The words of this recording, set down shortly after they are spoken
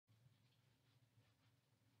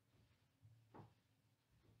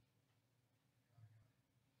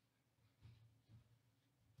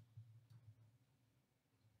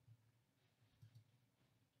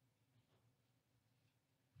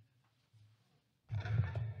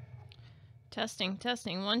Testing,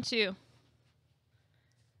 testing. 1, 2.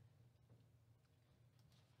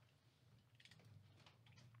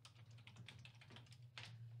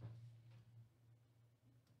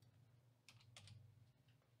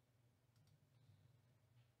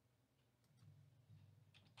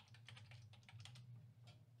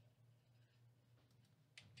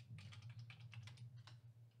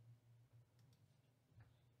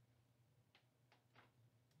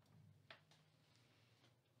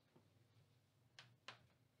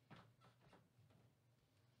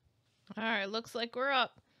 All right, looks like we're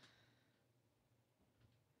up.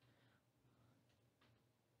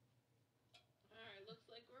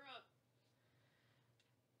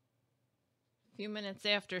 A few minutes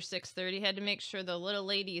after 6:30, had to make sure the little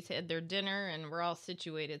ladies had their dinner and we're all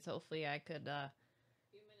situated. So hopefully I could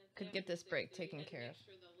get this break taken care of.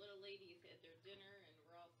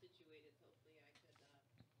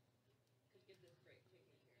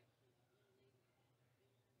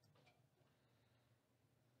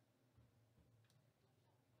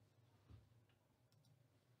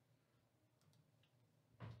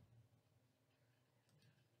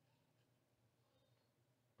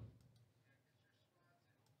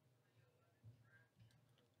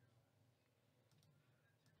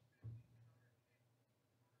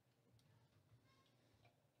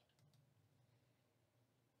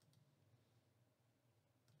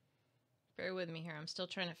 Bear with me here. I'm still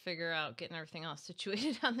trying to figure out getting everything else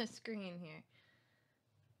situated on the screen here.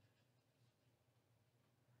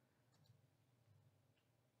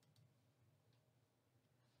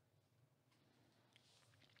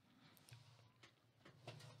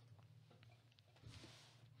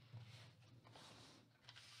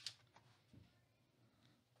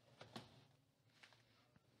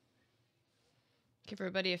 Give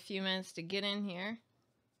everybody a few minutes to get in here.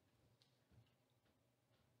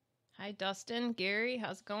 Hi, Dustin, Gary,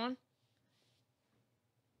 how's it going?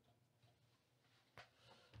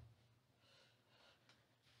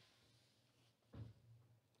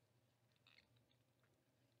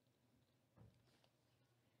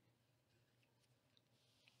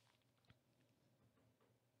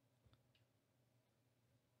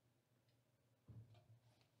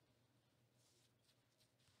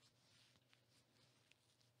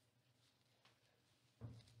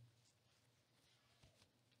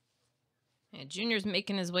 Yeah, Junior's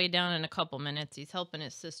making his way down in a couple minutes. He's helping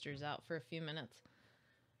his sisters out for a few minutes.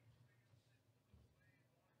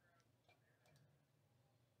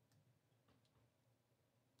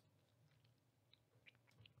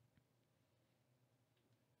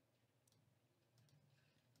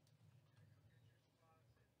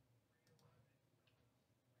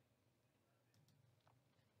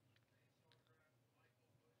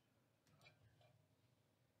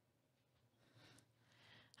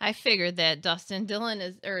 I figured that Dustin Dillon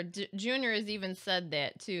is, or Joonyer has even said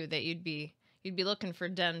that too, that you'd be looking for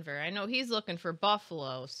Denver. I know he's looking for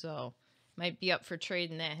Buffalo, so might be up for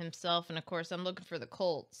trading that himself. And of course, I'm looking for the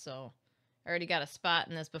Colts, so I already got a spot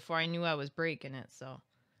in this before I knew I was breaking it. So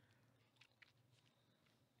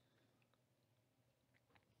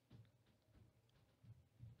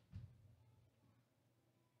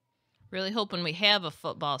really hoping we have a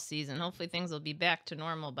football season. Hopefully things will be back to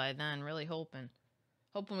normal by then. Really hoping.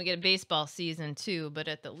 Hoping we get a baseball season too, but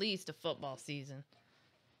at the least a football season.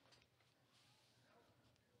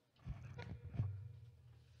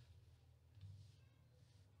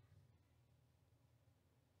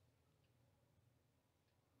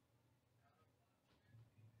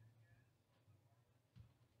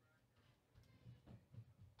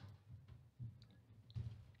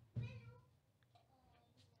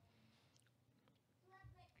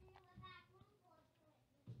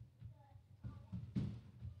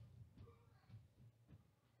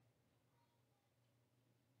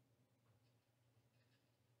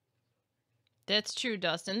 That's true,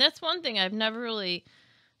 Dustin. That's one thing I've never really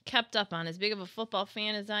kept up on. As big of a football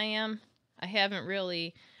fan as I am, I haven't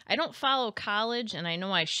really. I don't follow college, and I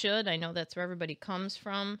know I should. I know that's where everybody comes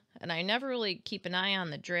from, and I never really keep an eye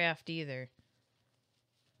on the draft either.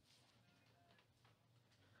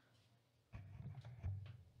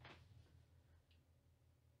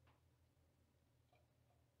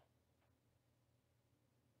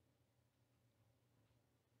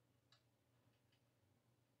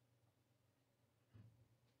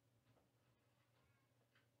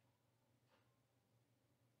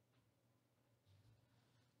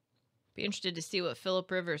 Be interested to see what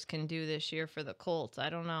Phillip Rivers can do this year for the Colts. I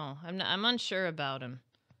don't know. I'm unsure about him.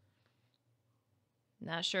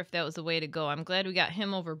 Not sure if that was the way to go. I'm glad we got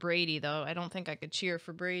him over Brady, though. I don't think I could cheer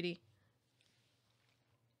for Brady.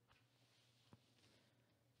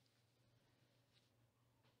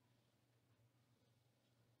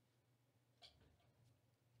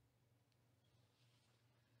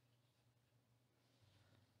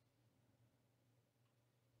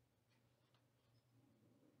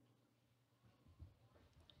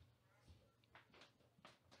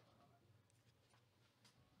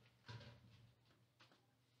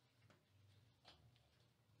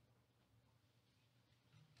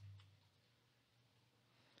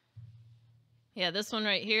 Yeah, this one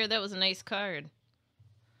right here, that was a nice card.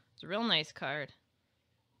 It's a real nice card.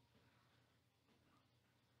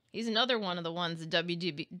 He's another one of the ones the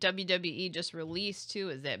WWE just released, too,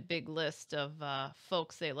 is that big list of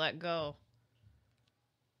folks they let go.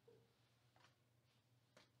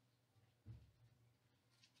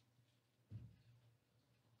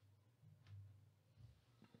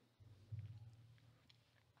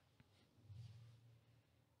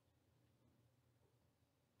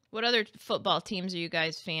 What other football teams are you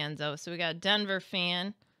guys fans of? So we got a Denver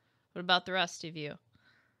fan. What about the rest of you?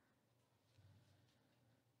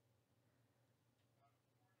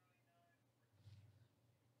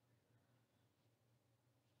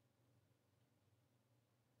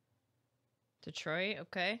 Detroit,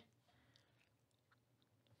 okay.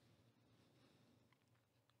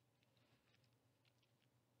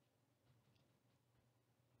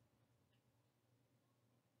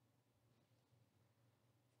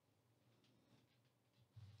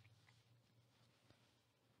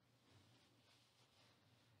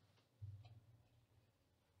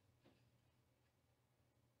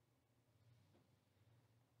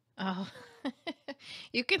 Oh,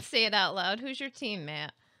 you can say it out loud. Who's your team,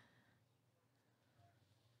 Matt?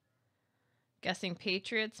 Guessing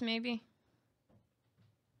Patriots, maybe?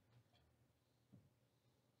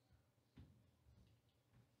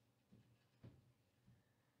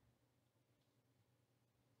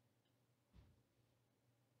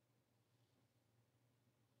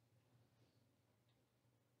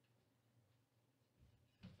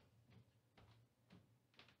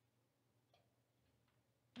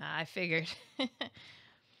 I figured.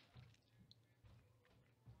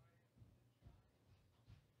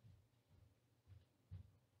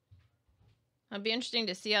 It'll be interesting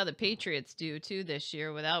to see how the Patriots do, too, this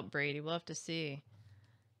year without Brady. We'll have to see.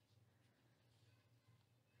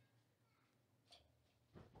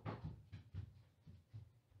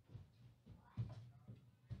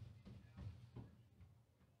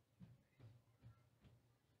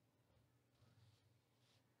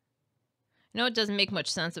 No, it doesn't make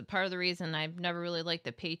much sense, but part of the reason I've never really liked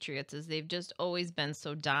the Patriots is they've just always been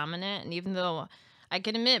so dominant. And even though I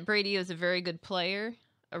can admit Brady is a very good player,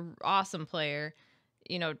 an awesome player,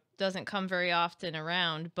 doesn't come very often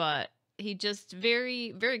around, but he just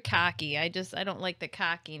very, very cocky. I don't like the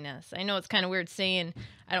cockiness. I know it's kind of weird saying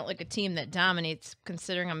I don't like a team that dominates,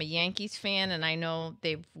 considering I'm a Yankees fan, and I know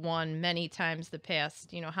they've won many times the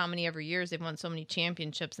past, how many ever years they've won so many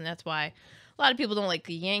championships, and that's why a lot of people don't like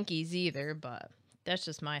the Yankees either, but that's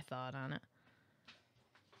just my thought on it.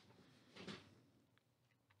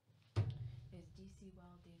 Is DC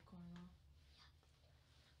Wild Dave Cornwell?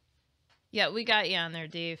 Yeah, we got you on there,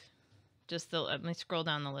 Dave. Let me scroll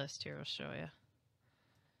down the list here. I'll show you.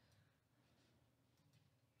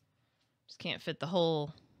 Just can't fit the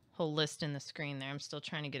whole list in the screen there. I'm still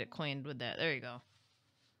trying to get acquainted with that. There you go.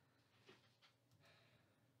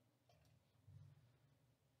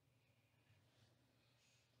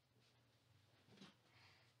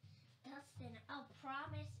 Dustin, I'll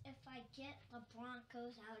promise if I get the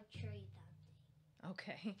Broncos, I would trade them.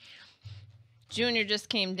 Okay. Joonyer just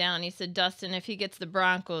came down. He said, Dustin, if he gets the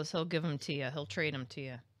Broncos, he'll give them to you. He'll trade them to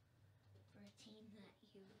you. For a team that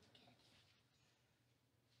you would get.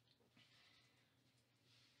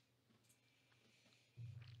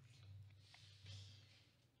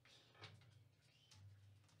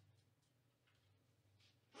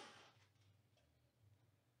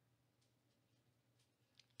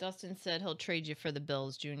 Dustin said he'll trade you for the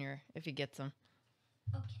Bills, Joonyer, if he gets them.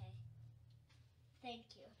 Okay. Thank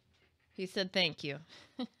you. He said thank you.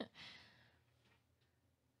 And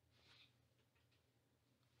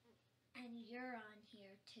you're on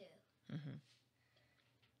here too. Mm-hmm.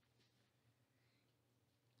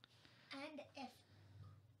 And if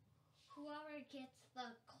whoever gets the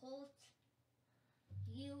Colts,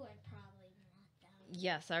 you would probably want them.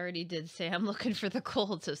 Yes, I already did say I'm looking for the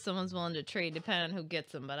Colts if someone's willing to trade, depending on who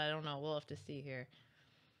gets them, but I don't know. We'll have to see here.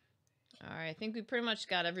 All right, I think we pretty much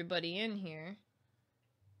got everybody in here.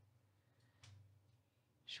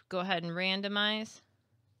 Should we go ahead and randomize?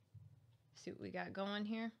 See what we got going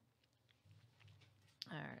here.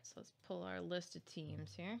 All right, so let's pull our list of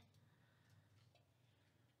teams here.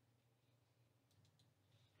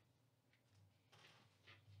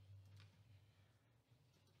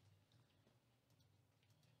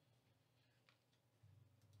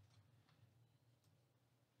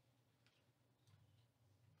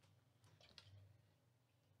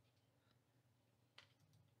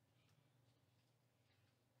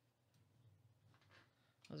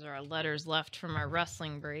 Those are our letters left from our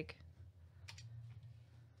wrestling break.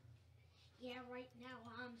 Yeah, right now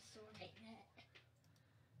I'm sorting it.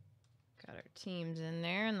 Got our teams in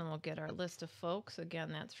there, and then we'll get our list of folks.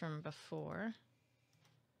 Again, that's from before.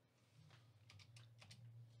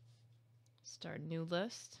 Start new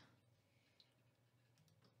list.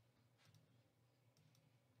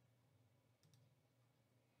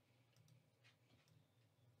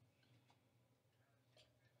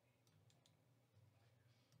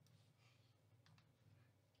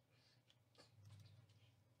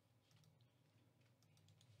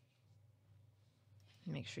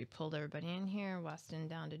 Make sure you pulled everybody in here. Weston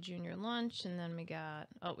down to junior lunch, and then we got,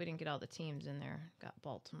 oh, we didn't get all the teams in there. Got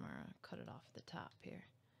Baltimore, cut it off at the top here.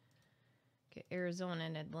 Get Arizona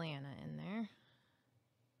and Atlanta in there.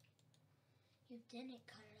 You didn't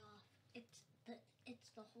cut it off. It's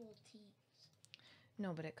the whole teams.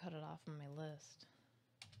 No, but it cut it off on my list.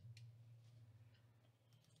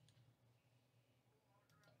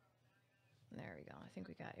 There we go. I think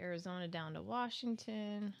we got Arizona down to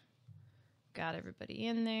Washington. Got everybody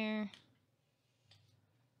in there.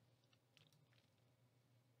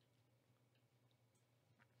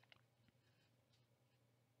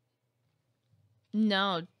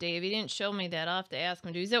 No, Dave, he didn't show me that. I'll have to ask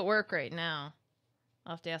him. He's at work right now.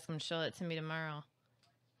 I'll have to ask him to show that to me tomorrow.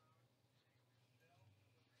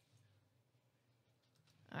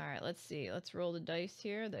 All right, let's see. Let's roll the dice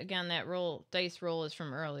here. Again, that dice roll is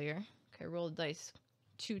from earlier. Okay, roll the dice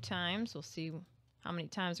 2 times. We'll see how many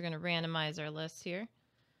times we're going to randomize our list here.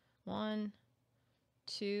 1,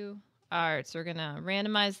 2. All right, so we're going to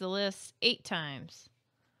randomize the list 8 times.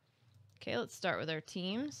 Okay, let's start with our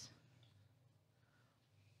teams.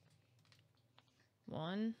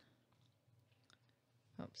 1.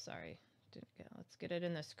 Oh, sorry. Let's get it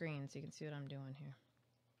in the screen so you can see what I'm doing here.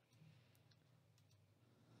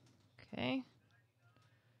 Okay.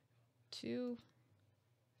 2,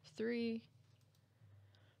 3,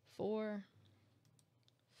 4,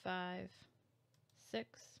 5,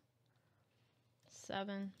 6,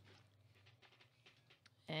 7,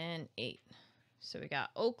 and 8. So we got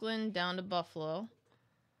Oakland down to Buffalo.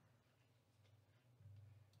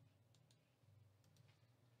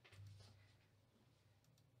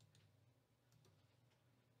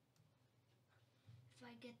 If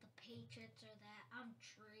I get the Patriots or that, I'm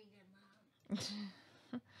trading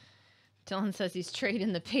them. Dylan says he's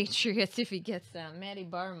trading the Patriots if he gets them. Matty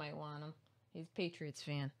Barr might want him. He's a Patriots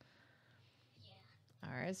fan. Yeah.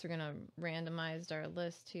 All right, so we're going to randomize our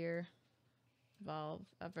list here. Of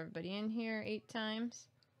everybody in here 8 times.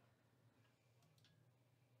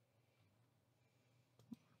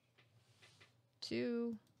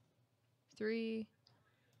 Two, 3,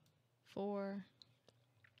 4,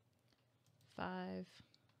 5,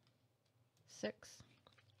 6,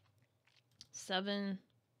 7,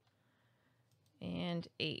 and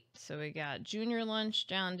 8. So we got junior lunch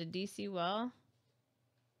down to DC Well.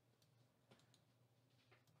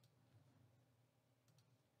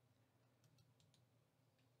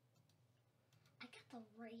 I got the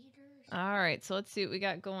Raiders. All right, so let's see what we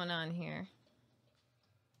got going on here.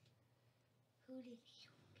 Who did you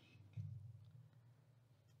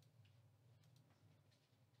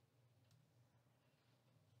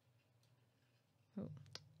Oh,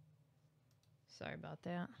 sorry about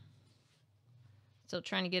that. Still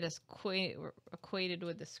trying to get us equated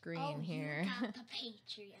with the screen here. You got the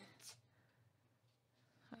Patriots.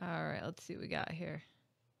 All right, let's see what we got here.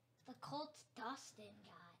 The Colts Dustin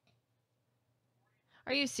got.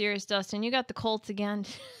 Are you serious, Dustin? You got the Colts again?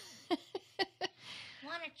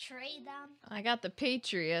 Want to trade them? I got the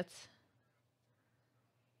Patriots.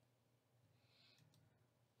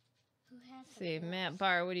 Who has Let's see, Matt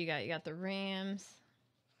Barr, what do you got? You got the Rams,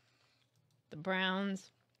 the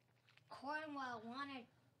Browns. Cornwell want to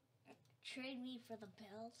trade me for the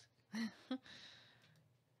Bills?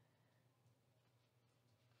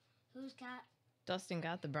 Who's got? Dustin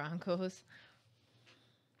got the Broncos.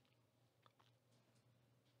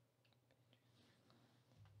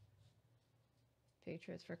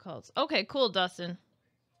 Patriots for Colts. Okay, cool, Dustin.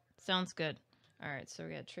 Sounds good. All right, so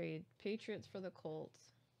we got to trade Patriots for the Colts.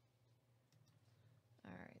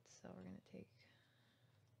 All right, so we're going to take...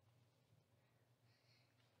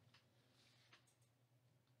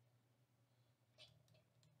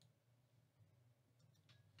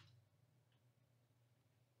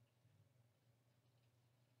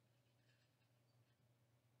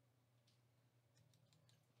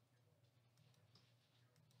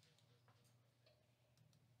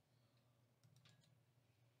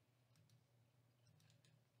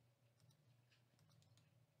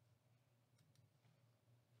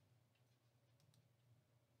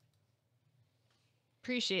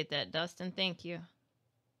 Appreciate that, Dustin. Thank you.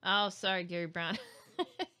 Oh, sorry, Gary Brown.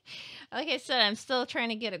 Like I said, I'm still trying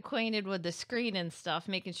to get acquainted with the screen and stuff,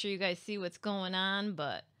 making sure you guys see what's going on,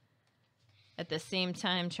 but at the same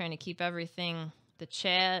time trying to keep everything, the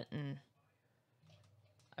chat and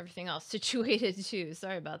everything else situated too.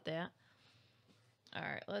 Sorry about that. All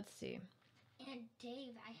right, let's see. And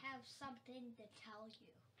Dave, I have something to tell you.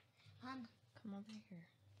 Come over here.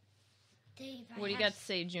 Dave, What do you got to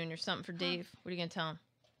say, Joonyer? Something for Dave? What are you going to tell him?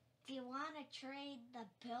 Do you want to trade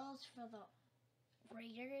the Bills for the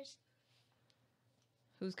Raiders?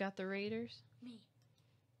 Who's got the Raiders? Me.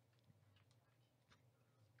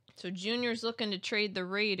 So Joonyer's looking to trade the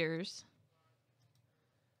Raiders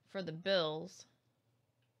for the Bills.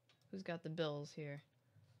 Who's got the Bills here?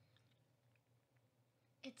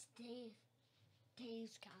 It's Dave.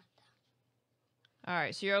 Dave's got them. All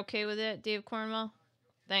right, so you're okay with it, Dave Cornwell?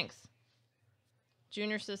 Thanks.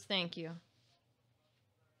 Joonyer says thank you.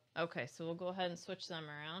 Okay, so we'll go ahead and switch them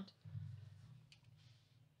around.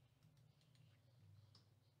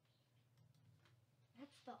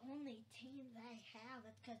 That's the only team that I have.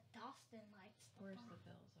 It's because Dustin likes the Where's Bills. the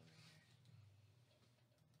Bills over here?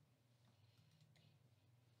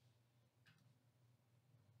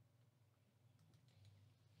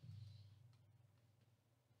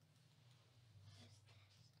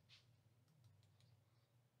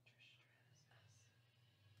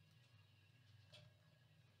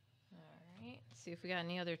 All right, let's see if we got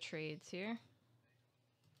any other trades here.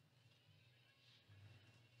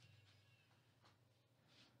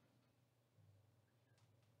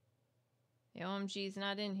 The OMG's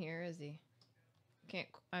not in here, is he?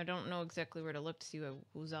 I don't know exactly where to look to see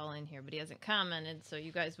who's all in here, but he hasn't commented, so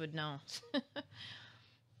you guys would know.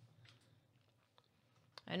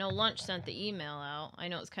 I know Lunch sent the email out. I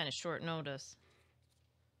know it's kind of short notice.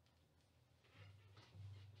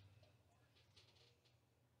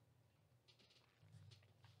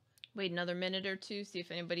 Wait another minute or two, see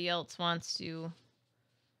if anybody else wants to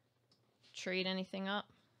trade anything up.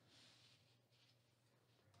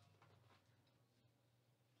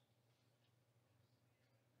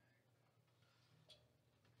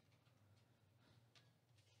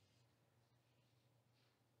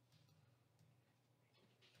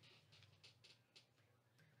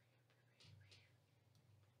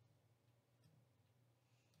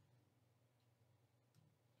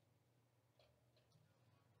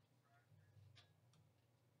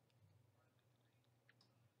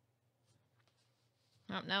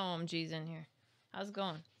 Oh, now OMG's in here. How's it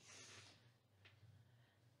going?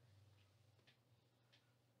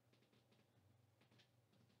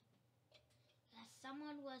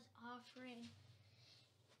 Someone was offering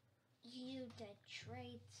you to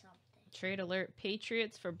trade something. Trade alert,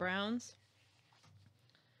 Patriots for Browns.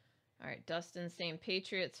 All right, Dustin's saying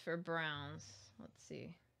Patriots for Browns. Let's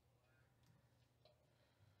see.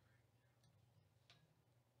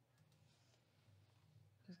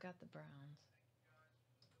 Who's got the Browns?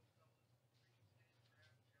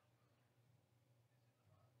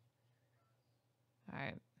 All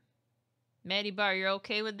right. Maddie Barr, you're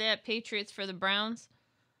okay with that? Patriots for the Browns?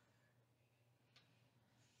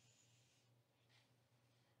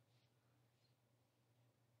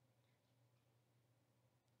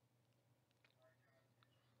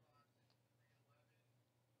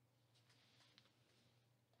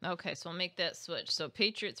 Okay, so I'll make that switch. So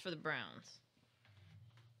Patriots for the Browns.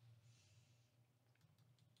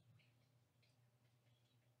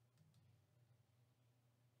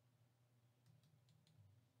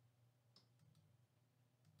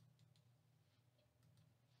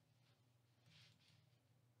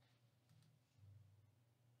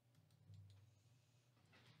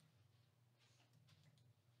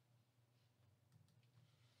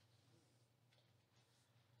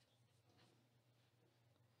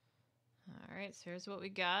 All right, so here's what we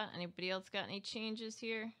got. Anybody else got any changes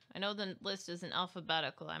here? I know the list isn't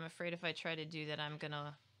alphabetical. I'm afraid if I try to do that, I'm going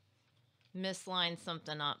to misline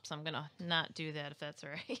something up. So I'm going to not do that if that's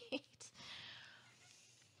all right.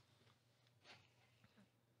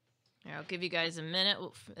 All right, I'll give you guys a minute.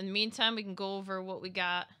 In the meantime, we can go over what we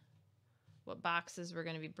got, what boxes we're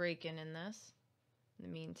going to be breaking in this. In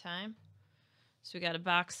the meantime, so we got a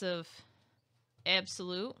box of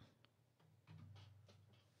Absolute.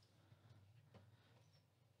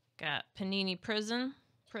 Got Panini Prism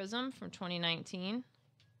from 2019.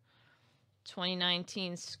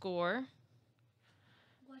 2019 Score.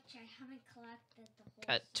 Which I haven't collected the whole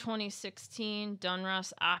Got 2016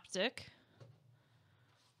 Dunruss Optic.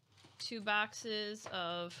 2 boxes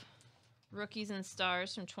of Rookies and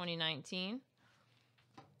Stars from 2019.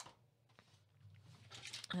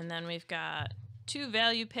 And then we've got 2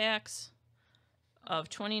 value packs of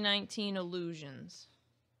 2019 Illusions.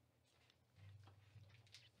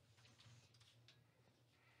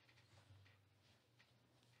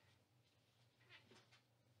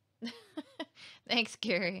 Thanks,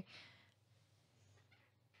 Gary.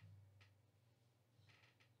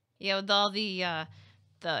 Yeah, with all the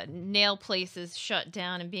nail places shut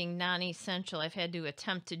down and being non-essential, I've had to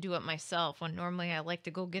attempt to do it myself when normally I like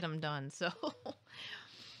to go get them done. So,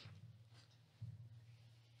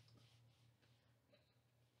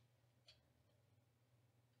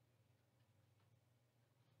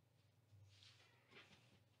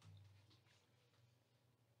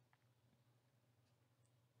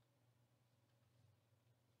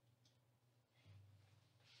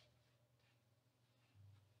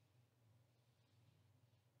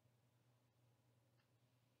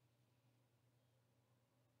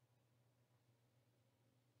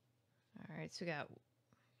 all right, so we got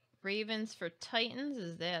Ravens for Titans.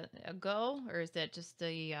 Is that a go, or is that just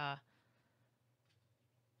a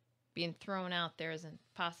being thrown out there as a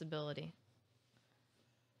possibility?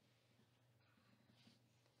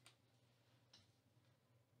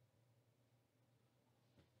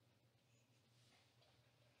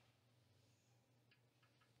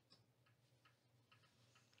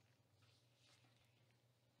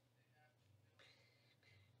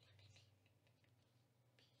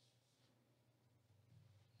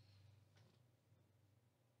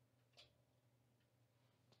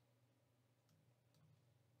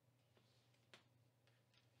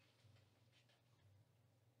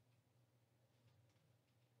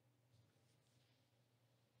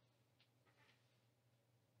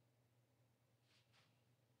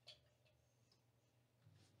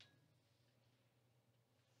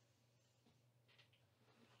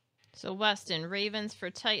 So Weston, Ravens for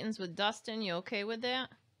Titans with Dustin. You okay with that?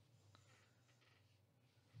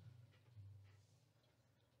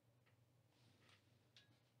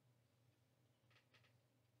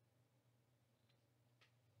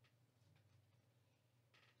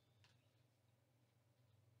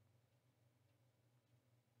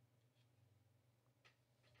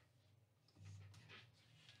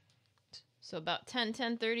 So about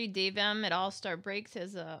 10:30, Dave M at All Star Breaks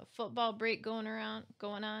has a football break going on.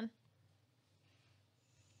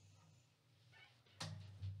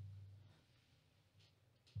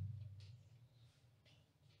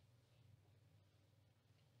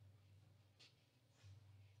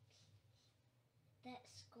 That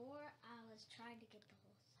score, I was trying to get the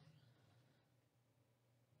whole thing.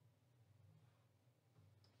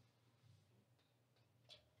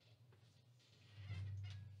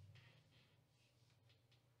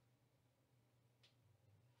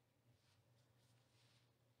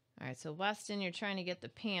 All right, so Weston, you're trying to get the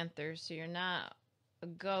Panthers, so you're not a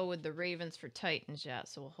go with the Ravens for Titans yet.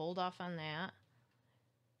 So we'll hold off on that.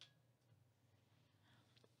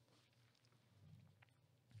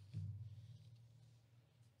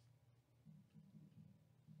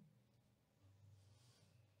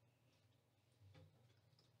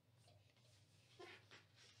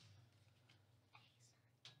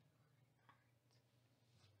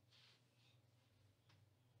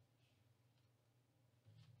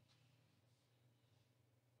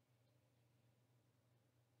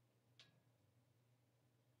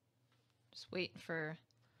 Just waiting for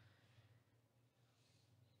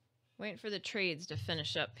the trades to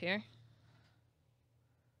finish up here.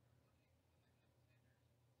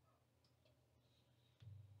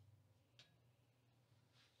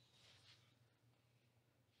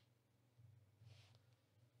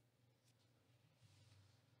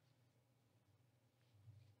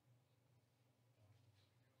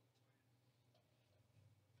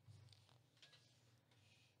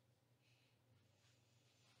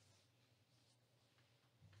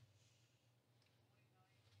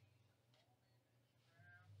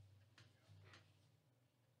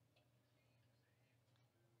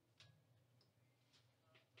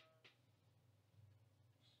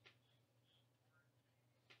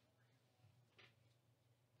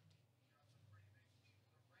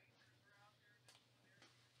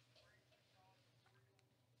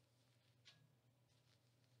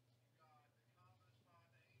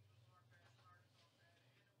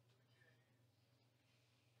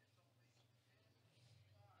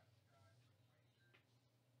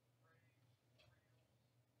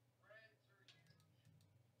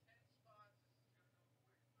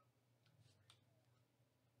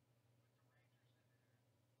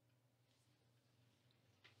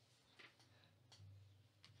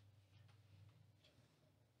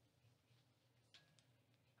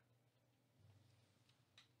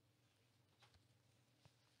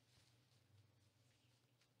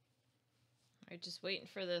 All right, just waiting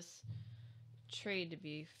for this trade to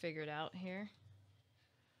be figured out here.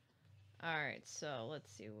 All right, so let's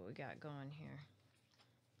see what we got going here.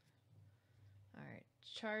 All right,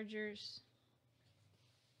 Chargers.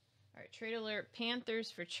 All right, trade alert. Panthers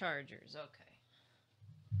for Chargers. Okay.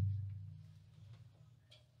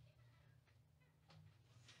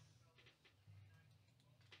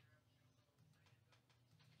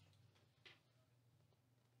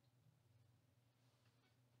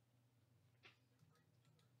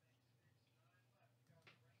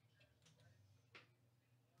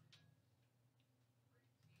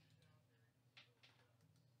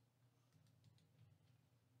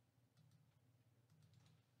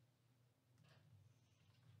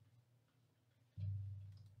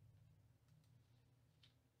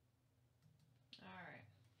 All right.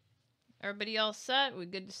 Everybody all set? We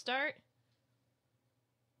good to start?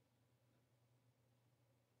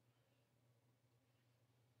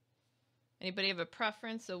 Anybody have a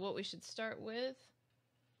preference of what we should start with?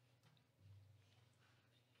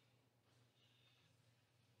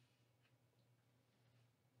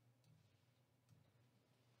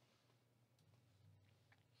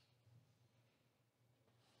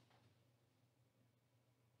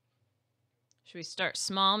 Should we start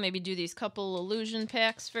small? Maybe do these couple illusion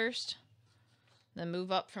packs first, then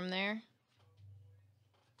move up from there?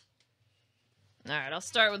 All right, I'll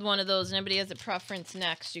start with one of those. Anybody has a preference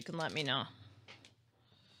next, you can let me know.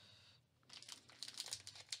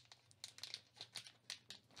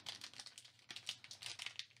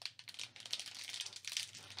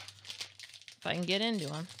 If I can get into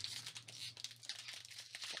them.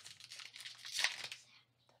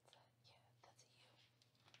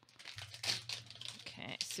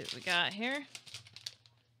 Okay, see what we got here.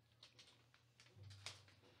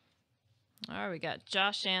 All right, we got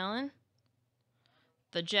Josh Allen,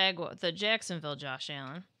 the Jacksonville Josh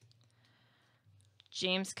Allen.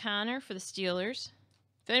 James Conner for the Steelers.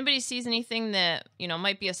 If anybody sees anything that,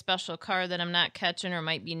 might be a special card that I'm not catching or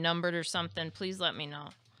might be numbered or something, please let me know.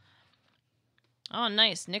 Oh,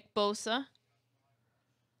 nice. Nick Bosa,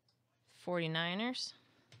 49ers.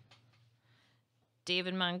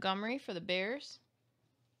 David Montgomery for the Bears.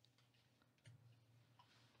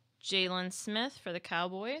 Jalen Smith for the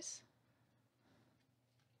Cowboys.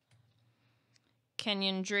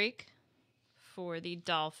 Kenyon Drake for the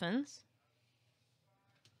Dolphins.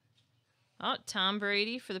 Oh, Tom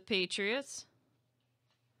Brady for the Patriots.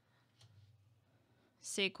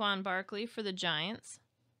 Saquon Barkley for the Giants.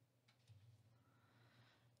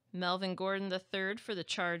 Melvin Gordon III for the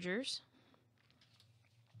Chargers.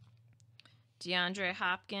 DeAndre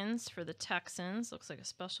Hopkins for the Texans. Looks like a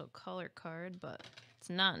special color card, but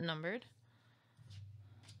it's not numbered.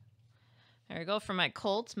 There we go for my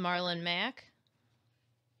Colts, Marlon Mack.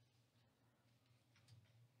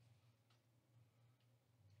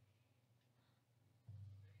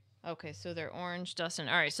 Okay, so they're orange, Dustin.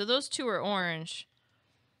 All right, so those two are orange.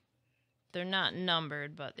 They're not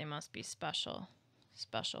numbered, but they must be special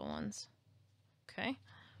ones. Okay.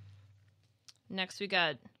 Next, we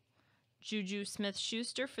got Juju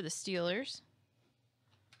Smith-Schuster for the Steelers.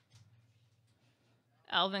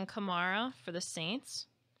 Alvin Kamara for the Saints.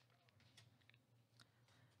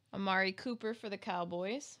 Amari Cooper for the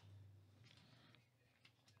Cowboys.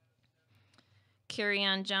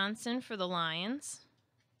 Kerryon Johnson for the Lions.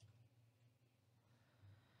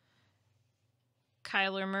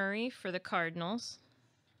 Kyler Murray for the Cardinals.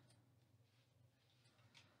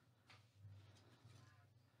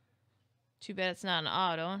 Too bad it's not an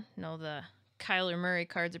auto. No, the Kyler Murray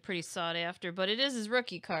cards are pretty sought after, but it is his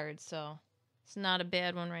rookie card, so it's not a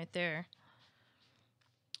bad one right there.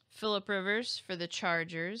 Phillip Rivers for the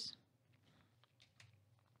Chargers.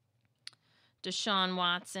 Deshaun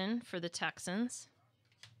Watson for the Texans.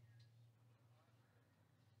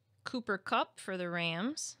 Cooper Kupp for the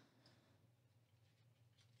Rams.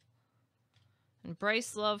 And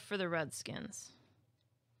Bryce Love for the Redskins.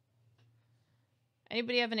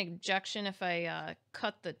 Anybody have an objection if I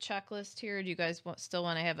cut the checklist here? Or do you guys still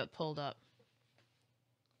want to have it pulled up?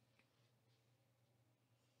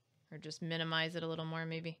 Or just minimize it a little more,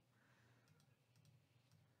 maybe?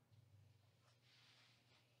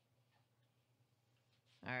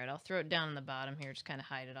 All right, I'll throw it down on the bottom here. Just kind of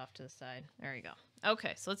hide it off to the side. There you go.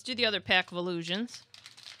 Okay, so let's do the other pack of illusions.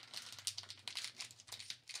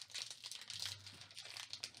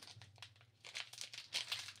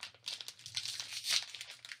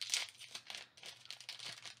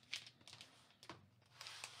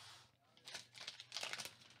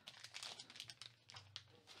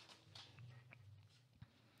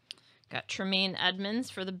 Got Tremaine Edmonds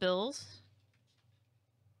for the Bills.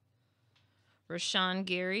 Rashawn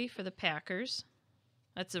Gary for the Packers.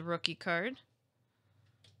 That's a rookie card.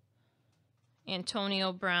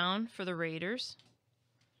 Antonio Brown for the Raiders.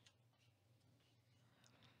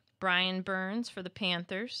 Brian Burns for the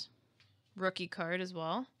Panthers. Rookie card as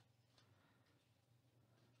well.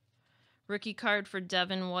 Rookie card for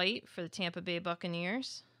Devin White for the Tampa Bay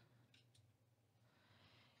Buccaneers.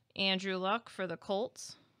 Andrew Luck for the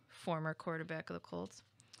Colts, former quarterback of the Colts.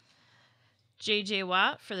 J.J.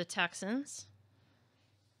 Watt for the Texans.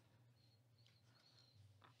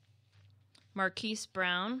 Marquise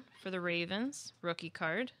Brown for the Ravens, rookie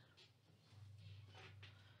card.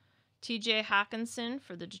 T.J. Hawkinson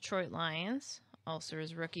for the Detroit Lions, also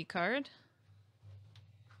his rookie card.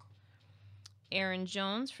 Aaron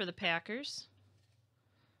Jones for the Packers.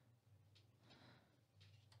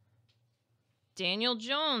 Daniel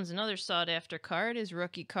Jones, another sought-after card, his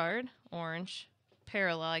rookie card. Orange.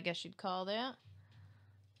 Parallel, I guess you'd call that.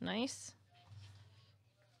 Nice.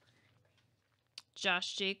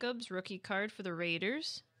 Josh Jacobs, rookie card for the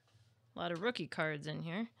Raiders. A lot of rookie cards in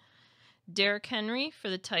here. Derrick Henry for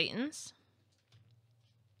the Titans.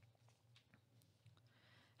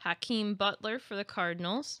 Hakeem Butler for the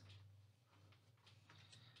Cardinals.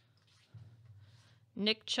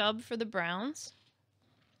 Nick Chubb for the Browns.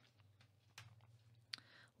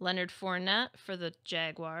 Leonard Fournette for the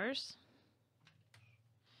Jaguars.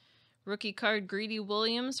 Rookie card Greedy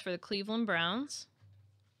Williams for the Cleveland Browns.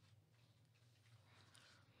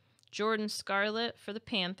 Jordan Scarlett for the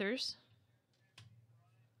Panthers.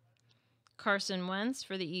 Carson Wentz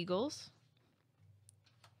for the Eagles.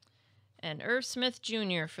 And Irv Smith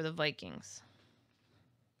Jr. for the Vikings.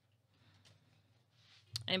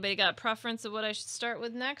 Anybody got a preference of what I should start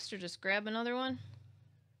with next, or just grab another one?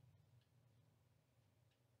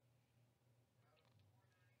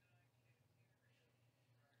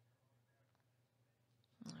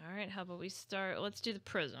 All right, how about we start? Let's do the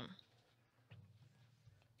Prism.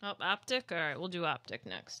 Oh, Optic? All right, we'll do Optic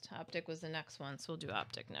next. Optic was the next one, so we'll do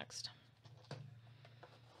Optic next.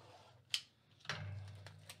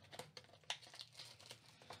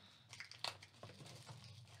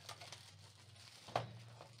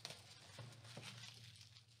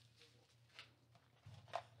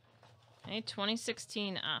 Okay,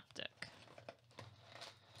 2016 Optic.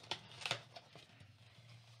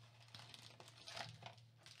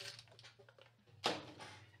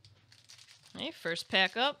 Okay, first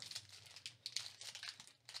pack up.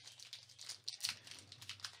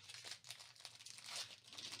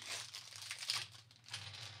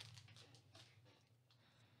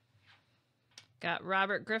 Got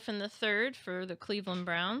Robert Griffin III for the Cleveland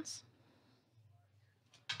Browns.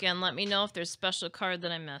 Again, let me know if there's a special card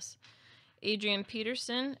that I miss. Adrian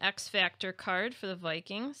Peterson, X Factor card for the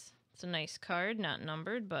Vikings. It's a nice card, not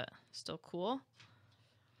numbered, but still cool.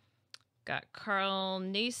 Got Carl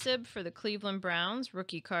Nassib for the Cleveland Browns,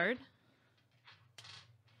 rookie card.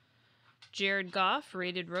 Jared Goff,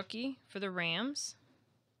 rated rookie for the Rams.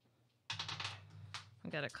 I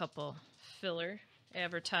got a couple filler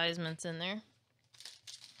advertisements in there.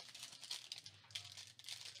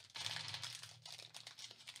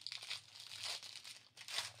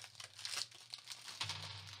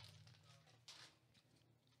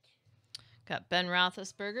 Got Ben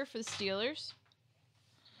Roethlisberger for the Steelers.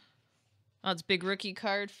 Oh, it's a big rookie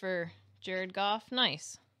card for Jared Goff.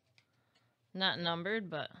 Nice. Not numbered,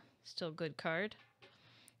 but still a good card.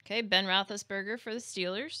 Okay, Ben Roethlisberger for the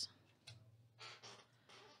Steelers.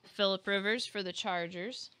 Phillip Rivers for the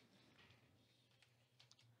Chargers.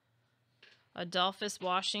 Adolphus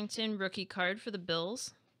Washington, rookie card for the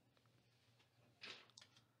Bills.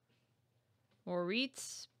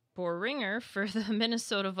 Moritz Boringer for the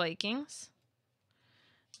Minnesota Vikings.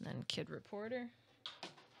 And then Kid Reporter.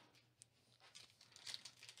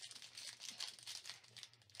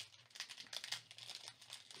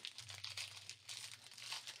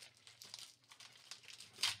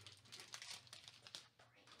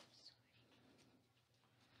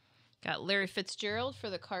 Got Larry Fitzgerald for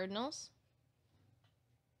the Cardinals.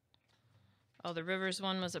 Oh, the Rivers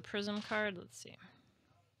one was a Prism card. Let's see.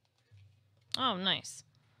 Oh, nice.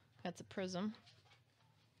 That's a Prism.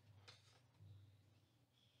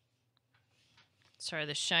 Sorry,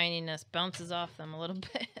 the shininess bounces off them a little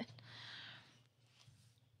bit.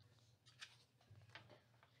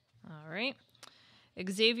 All right.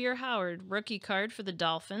 Xavier Howard, rookie card for the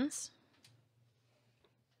Dolphins.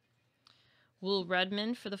 Will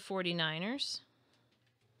Redmond for the 49ers.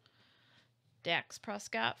 Dax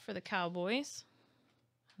Prescott for the Cowboys.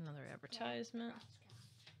 Another advertisement.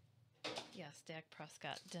 Yes, Dak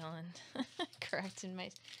Prescott, Dylan. Correcting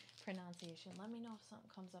my pronunciation. Let me know if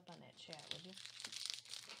something comes up on that chat, would you?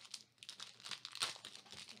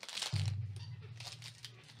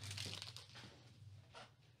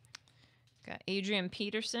 Got Adrian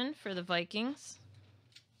Peterson for the Vikings.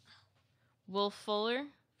 Will Fuller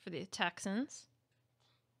for the Texans.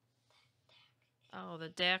 Oh, the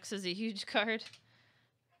Dax is a huge card.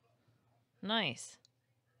 Nice.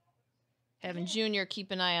 Having Joonyer keep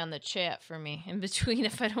an eye on the chat for me in between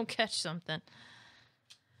if I don't catch something.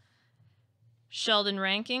 Sheldon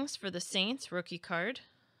Rankings for the Saints, rookie card.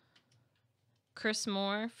 Chris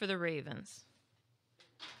Moore for the Ravens.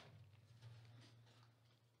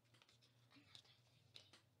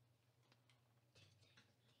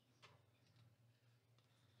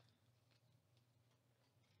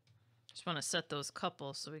 Just want to set those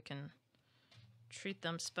couples so we can treat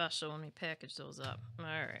them special when we package those up. All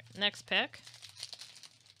right, next pack.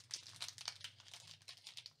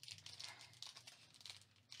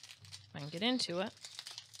 If I can get into it.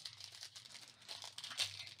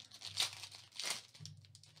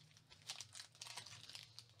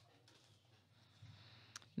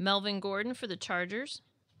 Melvin Gordon for the Chargers.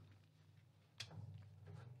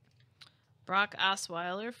 Brock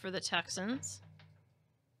Osweiler for the Texans.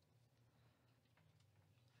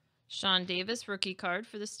 Sean Davis, rookie card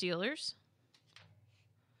for the Steelers.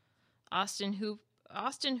 Austin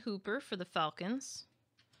Hooper for the Falcons.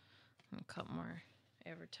 A couple more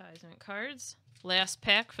advertisement cards. Last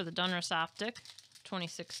pack for the Donruss Optic,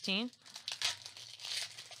 2016.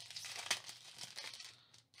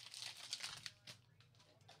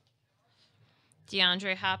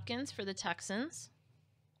 DeAndre Hopkins for the Texans.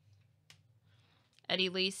 Eddie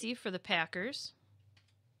Lacy for the Packers.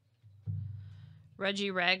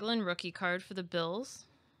 Reggie Ragland, rookie card for the Bills.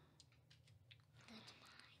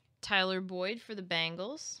 Tyler Boyd for the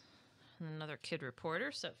Bengals. And another kid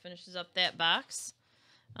reporter, so it finishes up that box.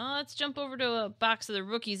 Let's jump over to a box of the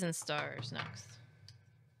rookies and stars next.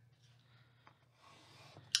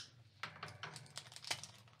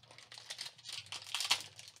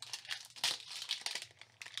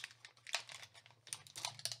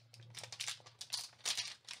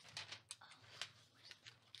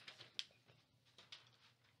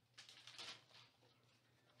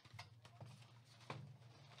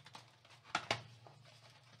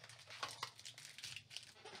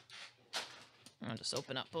 I'll just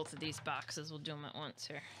open up both of these boxes. We'll do them at once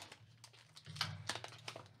here.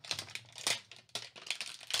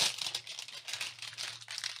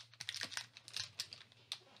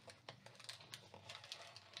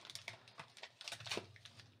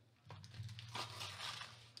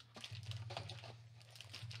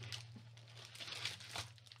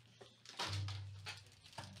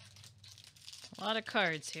 A lot of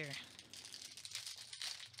cards here.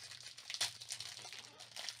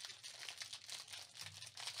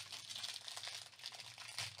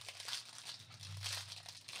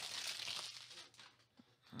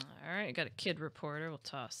 All right, got a kid reporter. We'll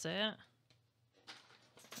toss that.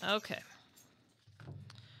 Okay.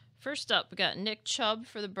 First up, we got Nick Chubb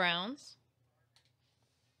for the Browns.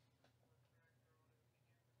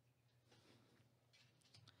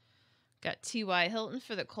 Got T.Y. Hilton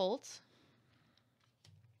for the Colts.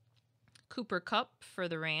 Cooper Kupp for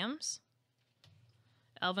the Rams.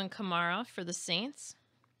 Alvin Kamara for the Saints.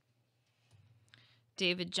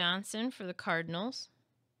 David Johnson for the Cardinals.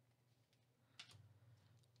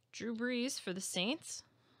 Drew Brees for the Saints.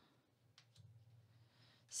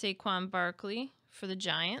 Saquon Barkley for the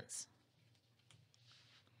Giants.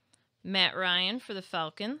 Matt Ryan for the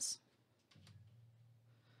Falcons.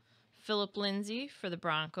 Phillip Lindsay for the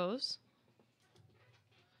Broncos.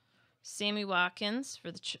 Sammy Watkins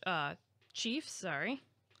for the Chiefs,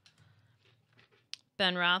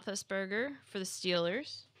 Ben Roethlisberger for the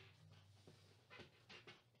Steelers.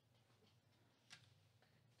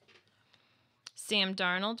 Sam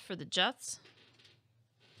Darnold for the Jets.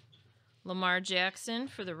 Lamar Jackson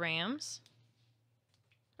for the Rams.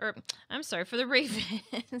 For the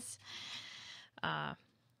Ravens.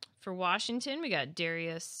 For Washington, we got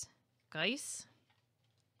Darius Geis.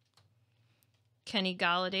 Kenny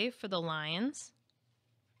Golladay for the Lions.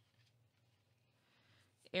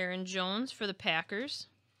 Aaron Jones for the Packers.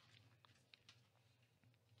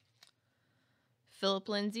 Phillip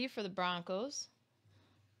Lindsay for the Broncos.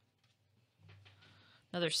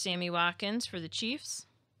 Another Sammy Watkins for the Chiefs.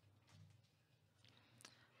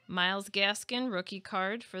 Myles Gaskin, rookie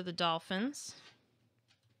card for the Dolphins.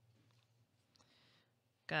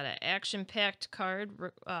 Got an action-packed card,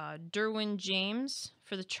 Derwin James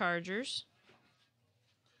for the Chargers.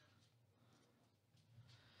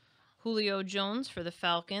 Julio Jones for the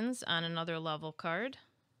Falcons on another level card.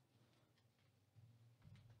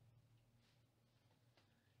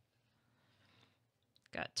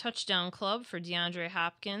 Got Touchdown Club for DeAndre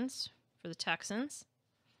Hopkins for the Texans.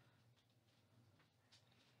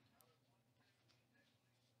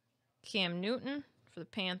 Cam Newton for the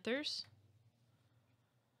Panthers.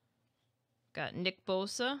 Got Nick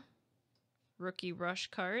Bosa, rookie rush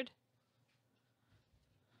card.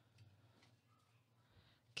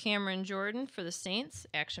 Cameron Jordan for the Saints,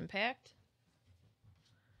 action-packed.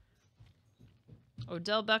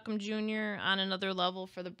 Odell Beckham Jr. on another level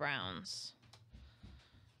for the Browns.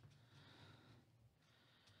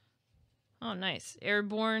 Oh, nice.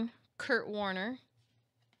 Airborne Kurt Warner.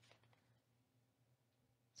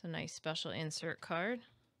 It's a nice special insert card.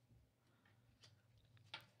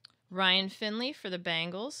 Ryan Finley for the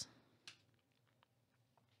Bengals.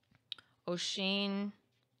 O'Shane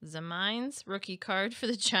Zamines, rookie card for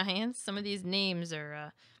the Giants. Some of these names are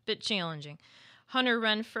a bit challenging. Hunter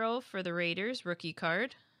Renfrow for the Raiders, rookie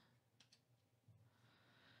card.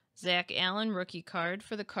 Zach Allen, rookie card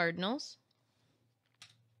for the Cardinals.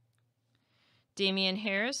 Damian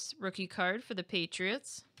Harris, rookie card for the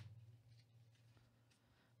Patriots.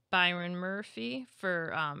 Byron Murphy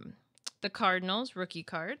for the Cardinals, rookie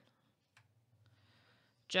card.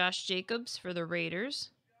 Josh Jacobs for the Raiders,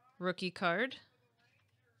 rookie card.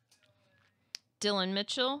 Dylan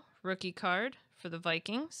Mitchell, rookie card for the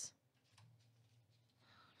Vikings.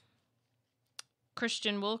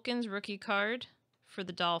 Christian Wilkins, rookie card for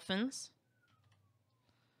the Dolphins.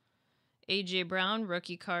 A.J. Brown,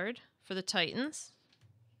 rookie card for the Titans.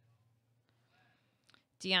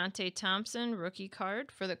 Deontay Thompson, rookie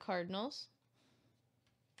card for the Cardinals.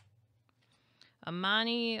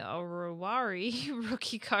 Amani Oruwari,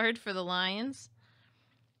 rookie card for the Lions.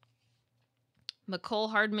 McCole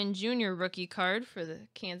Hardman Jr., rookie card for the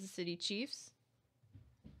Kansas City Chiefs.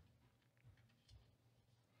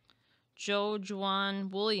 Joe Juwan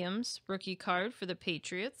Williams, rookie card for the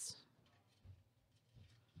Patriots.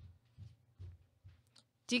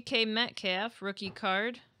 DK Metcalf, rookie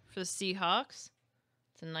card for the Seahawks.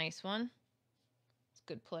 It's a nice one. It's a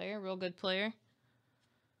good player, real good player.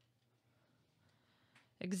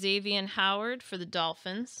 Xavier Howard for the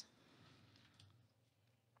Dolphins.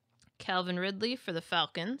 Calvin Ridley for the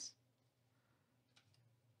Falcons.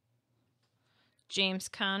 James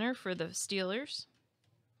Conner for the Steelers.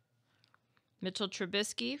 Mitchell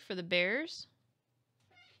Trubisky for the Bears.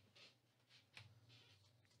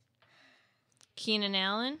 Keenan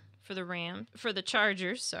Allen for the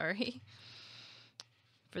Chargers, sorry.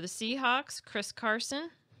 For the Seahawks, Chris Carson.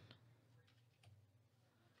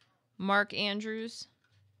 Mark Andrews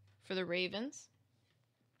for the Ravens.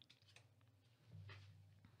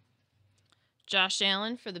 Josh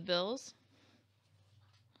Allen for the Bills.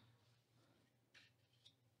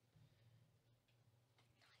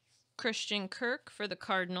 Christian Kirk for the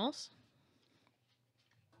Cardinals.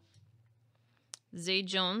 Zay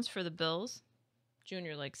Jones for the Bills.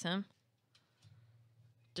 Junior likes him.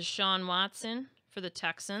 Deshaun Watson for the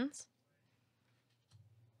Texans.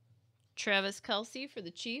 Travis Kelce for the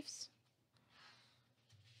Chiefs.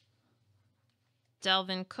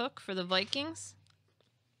 Dalvin Cook for the Vikings.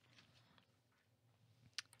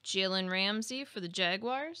 Jalen Ramsey for the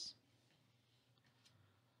Jaguars.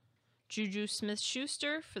 Juju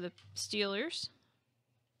Smith-Schuster for the Steelers.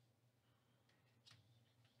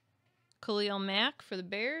 Khalil Mack for the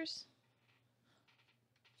Bears.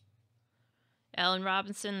 Allen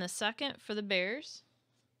Robinson II for the Bears.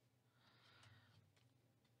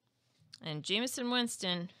 And Jameson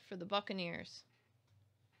Winston for the Buccaneers.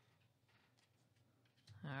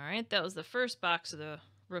 All right, that was the first box of the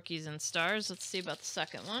Rookies and Stars. Let's see about the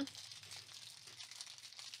second one.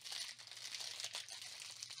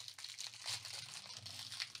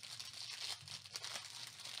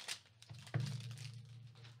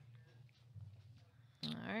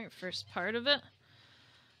 All right, first part of it.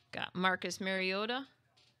 Got Marcus Mariota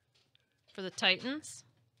for the Titans.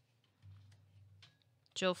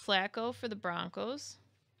 Joe Flacco for the Broncos.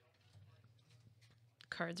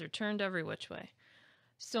 Cards are turned every which way.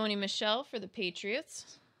 Sony Michel for the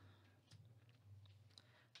Patriots.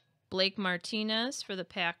 Blake Martinez for the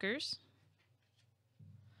Packers.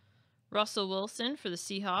 Russell Wilson for the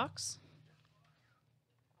Seahawks.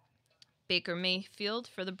 Baker Mayfield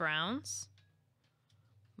for the Browns.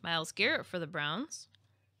 Myles Garrett for the Browns.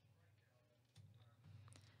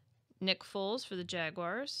 Nick Foles for the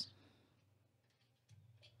Jaguars.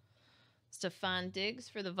 Stephon Diggs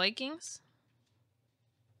for the Vikings.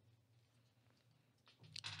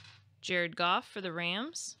 Jared Goff for the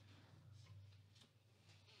Rams.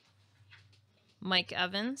 Mike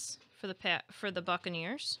Evans for the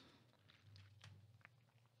Buccaneers.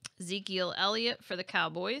 Ezekiel Elliott for the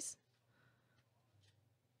Cowboys.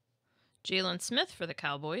 Jalen Smith for the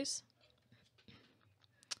Cowboys.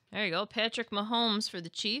 There you go. Patrick Mahomes for the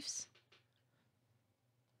Chiefs.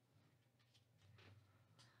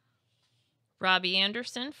 Robbie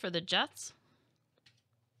Anderson for the Jets.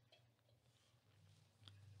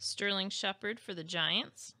 Sterling Shepard for the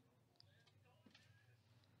Giants.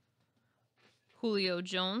 Julio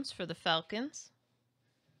Jones for the Falcons.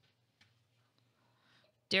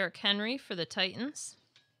 Derrick Henry for the Titans.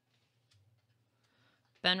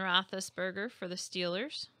 Ben Roethlisberger for the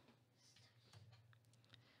Steelers.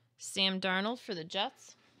 Sam Darnold for the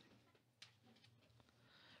Jets.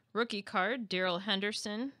 Rookie card, Darrell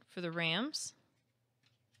Henderson for the Rams.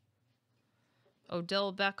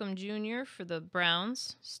 Odell Beckham Jr. for the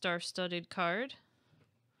Browns, star-studded card.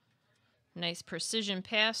 Nice precision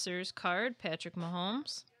passers card, Patrick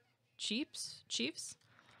Mahomes. Chiefs.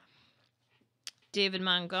 David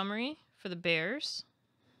Montgomery for the Bears.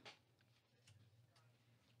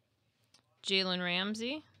 Jalen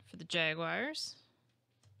Ramsey for the Jaguars.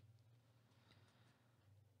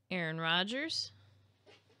 Aaron Rodgers.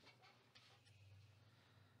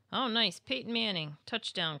 Oh, nice. Peyton Manning,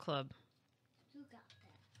 touchdown club. Who got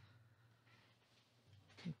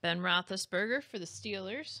that? Ben Roethlisberger for the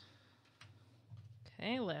Steelers.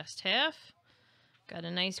 Okay, last half. Got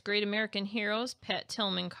a nice Great American Heroes Pat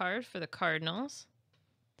Tillman card for the Cardinals.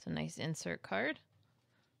 It's a nice insert card.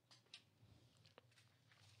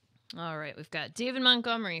 All right, we've got David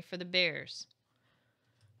Montgomery for the Bears.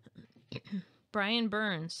 Brian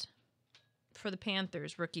Burns for the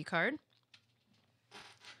Panthers, rookie card.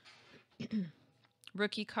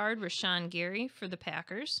 Rookie card, Rashawn Gary for the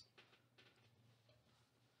Packers.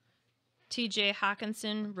 TJ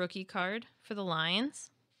Hawkinson, rookie card for the Lions.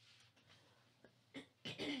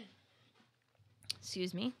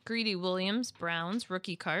 Excuse me. Greedy Williams, Browns,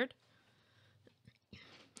 rookie card.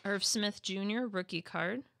 Irv Smith Jr., rookie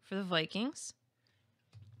card for the Vikings.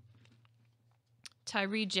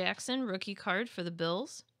 Tyree Jackson, rookie card for the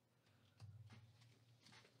Bills.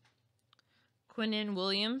 Quinnen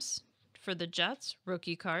Williams for the Jets,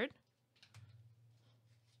 rookie card.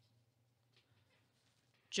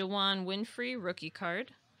 Jawan Winfrey, rookie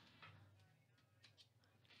card.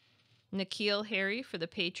 N'Keal Harry for the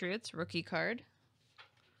Patriots, rookie card.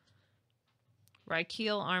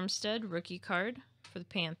 Rykiel Armstead, rookie card for the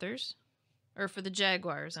Panthers. Or for the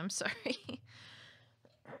Jaguars, I'm sorry.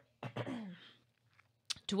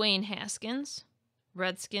 Dwayne Haskins,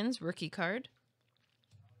 Redskins, rookie card.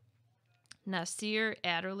 Nasir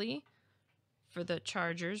Adderley for the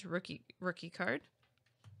Chargers, rookie card.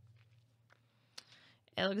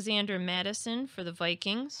 Alexander Madison for the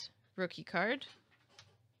Vikings, rookie card.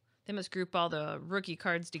 They must group all the rookie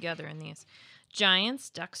cards together in these. Giants,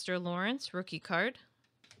 Dexter Lawrence, rookie card.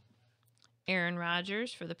 Aaron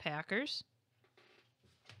Rodgers for the Packers.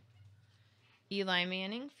 Eli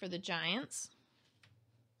Manning for the Giants.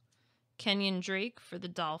 Kenyon Drake for the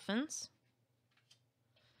Dolphins.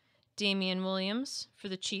 Damian Williams for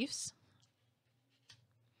the Chiefs.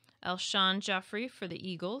 Alshon Jeffrey for the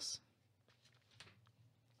Eagles.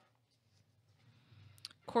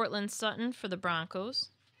 Cortland Sutton for the Broncos.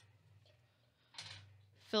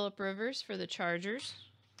 Phillip Rivers for the Chargers.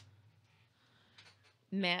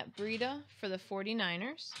 Matt Breida for the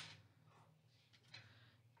 49ers.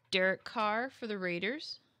 Derek Carr for the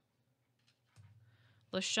Raiders.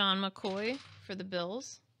 LaShawn McCoy for the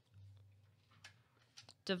Bills.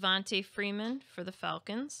 Devontae Freeman for the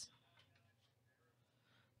Falcons.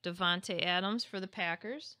 Devontae Adams for the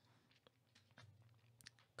Packers.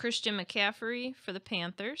 Christian McCaffrey for the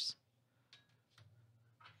Panthers.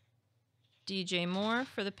 DJ Moore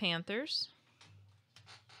for the Panthers.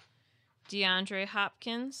 DeAndre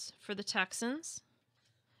Hopkins for the Texans.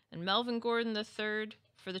 And Melvin Gordon III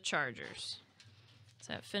for the Chargers.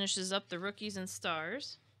 So that finishes up the rookies and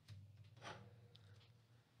stars.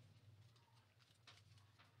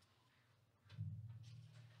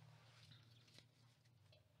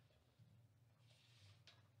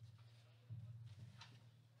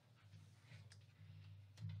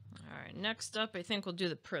 All right, next up, I think we'll do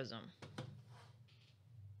the Prism.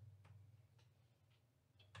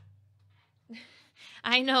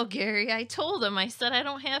 I know, Gary. I told him. I said I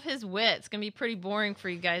don't have his wit. It's going to be pretty boring for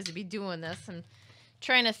you guys to be doing this and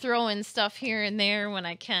trying to throw in stuff here and there when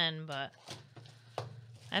I can, but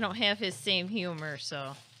I don't have his same humor,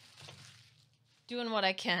 so doing what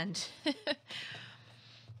I can.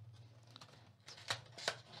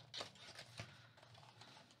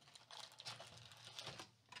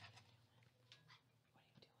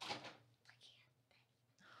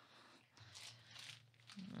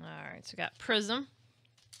 All right, so we got Prism.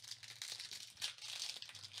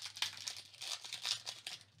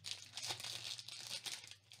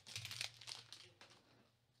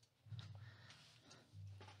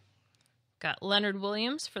 Got Leonard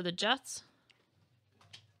Williams for the Jets.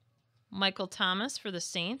 Michael Thomas for the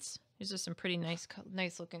Saints. These are some pretty nice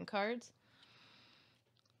looking cards.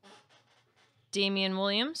 Damian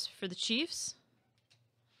Williams for the Chiefs.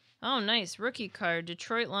 Oh, nice. Rookie card,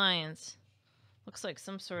 Detroit Lions. Looks like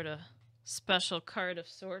some sort of special card of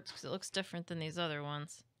sorts because it looks different than these other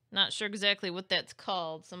ones. Not sure exactly what that's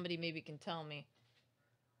called. Somebody maybe can tell me.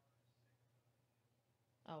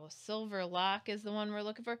 Oh, a silver lock is the one we're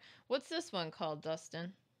looking for. What's this one called,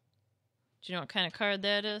 Dustin? Do you know what kind of card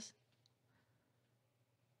that is?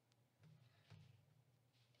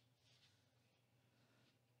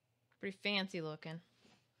 Pretty fancy looking.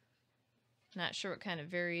 Not sure what kind of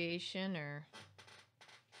variation or...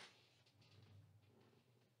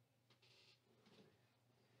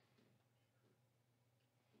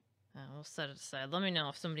 we'll set it aside. Let me know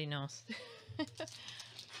if somebody knows.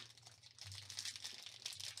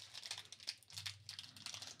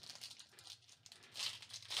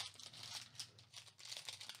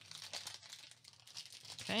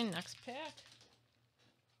 Okay, next pack.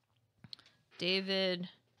 David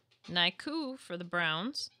Naiku for the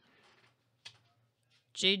Browns.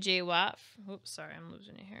 J.J. Watt. Oops, sorry, I'm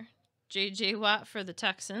losing it here. J.J. Watt for the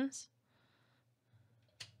Texans.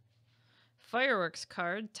 Fireworks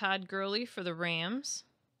card, Todd Gurley for the Rams.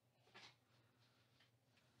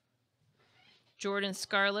 Jordan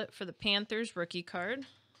Scarlett for the Panthers, rookie card.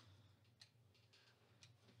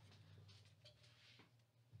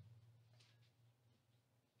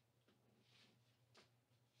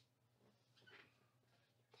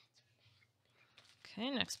 Okay,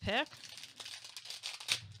 next pack.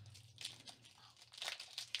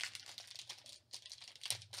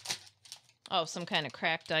 Oh, some kind of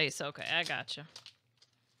cracked ice. Okay, I gotcha.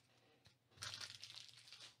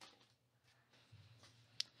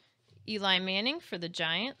 Eli Manning for the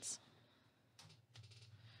Giants.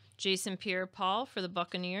 Jason Pierre-Paul for the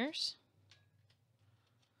Buccaneers.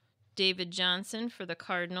 David Johnson for the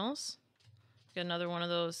Cardinals. Got another one of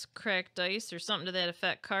those cracked ice or something to that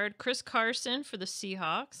effect card. Chris Carson for the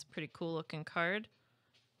Seahawks. Pretty cool looking card.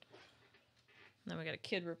 And then we got a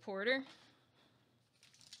kid reporter.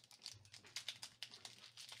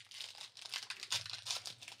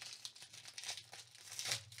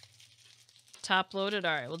 Top loaded?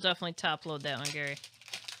 Alright, we'll definitely top load that one, Gary.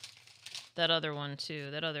 That other one too.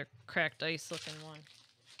 That other cracked ice looking one.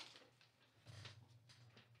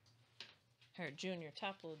 Here, Joonyer,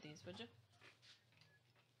 top load these, would you?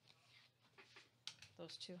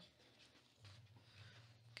 Those two.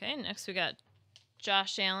 Okay, next we got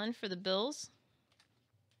Josh Allen for the Bills.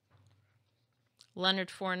 Leonard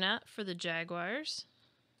Fournette for the Jaguars.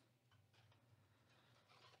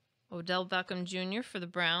 Odell Beckham Jr. for the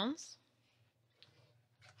Browns.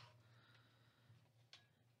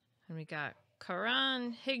 And we got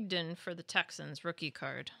Karan Higdon for the Texans, rookie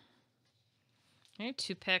card. All right,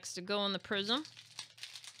 2 packs to go in the Prism.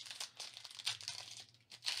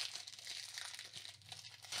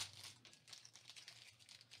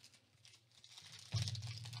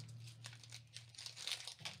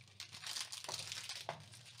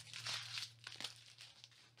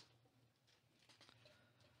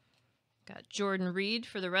 Got Jordan Reed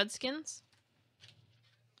for the Redskins.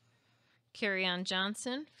 Kerryon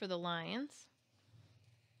Johnson for the Lions.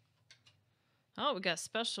 Oh, we got a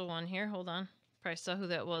special one here. Hold on. Probably saw who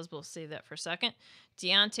that was, but we'll save that for a second.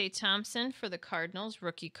 Deontay Thompson for the Cardinals,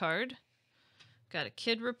 rookie card. Got a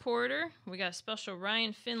kid reporter. We got a special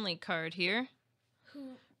Ryan Finley card here.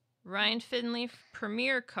 Who? Ryan Finley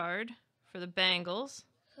premier card for the Bengals.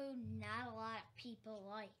 Who not a lot of people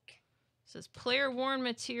like. It says player worn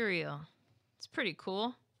material. It's pretty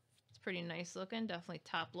cool. It's pretty nice looking. Definitely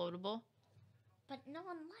top loadable. But no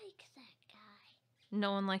one likes that guy.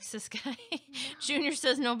 No one likes this guy. No. Joonyer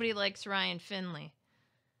says nobody likes Ryan Finley.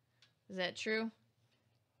 Is that true?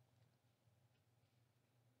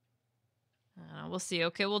 We'll see.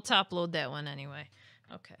 Okay, we'll top load that one anyway.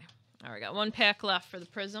 Okay. All right, got 1 pack left for the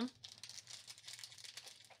Prism.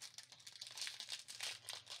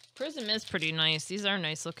 Prism is pretty nice. These are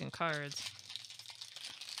nice looking cards.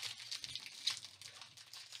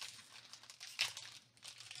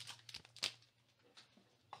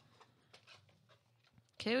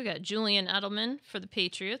 Okay, we got Julian Edelman for the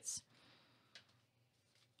Patriots.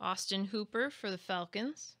 Austin Hooper for the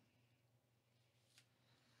Falcons.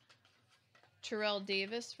 Terrell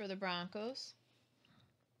Davis for the Broncos.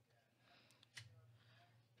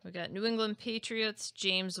 We got New England Patriots,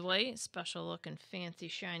 James White. Special looking fancy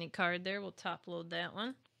shiny card there. We'll top load that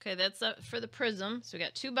one. Okay, that's up for the Prism. So we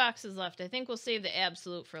got 2 boxes left. I think we'll save the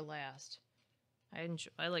Absolute for last.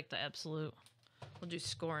 I like the Absolute. We'll do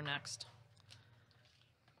Score next.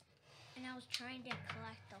 And I was trying to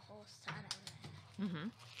collect the whole set of that. Mm-hmm.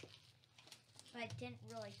 But I didn't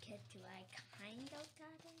really get to. I kind of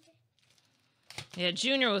got into it. Yeah,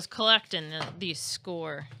 Joonyer was collecting these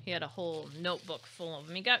score. He had a whole notebook full of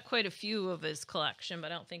them. He got quite a few of his collection,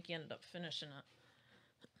 but I don't think he ended up finishing it.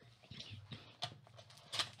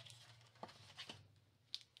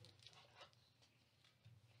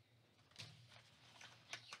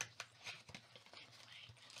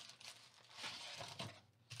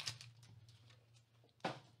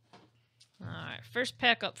 Alright, first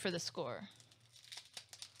pack up for the score.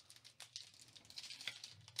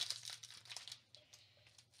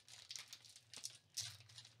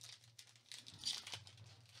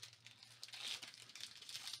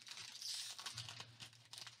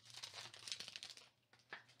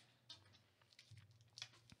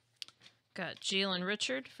 Got Jalen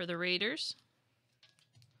Richard for the Raiders.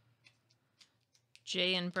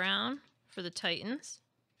 Jay Brown for the Titans.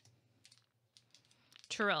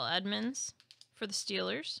 Terrell Edmonds for the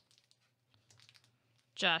Steelers.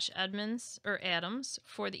 Josh Adams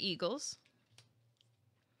for the Eagles.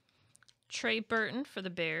 Trey Burton for the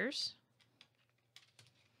Bears.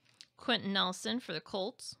 Quentin Nelson for the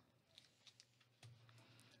Colts.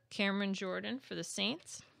 Cameron Jordan for the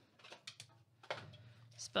Saints.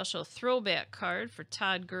 Special throwback card for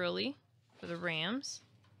Todd Gurley for the Rams.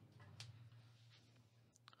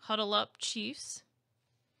 Huddle Up Chiefs.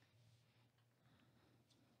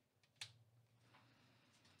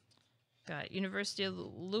 Got University of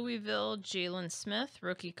Louisville, Jalen Smith,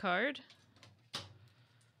 rookie card.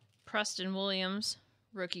 Preston Williams,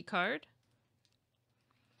 rookie card.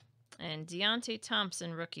 And Deontay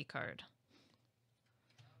Thompson, rookie card.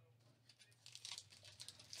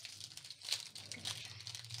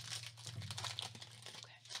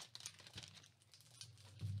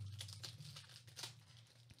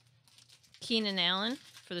 Keenan Allen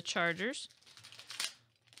for the Chargers.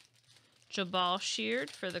 Jabal Sheard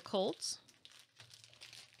for the Colts.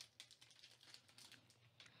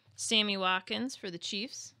 Sammy Watkins for the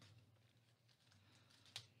Chiefs.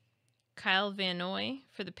 Kyle Van Noy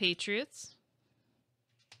for the Patriots.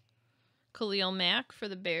 Khalil Mack for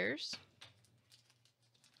the Bears.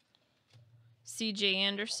 C.J.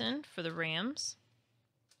 Anderson for the Rams.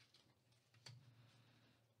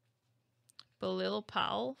 Bilal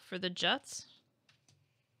Powell for the Jets.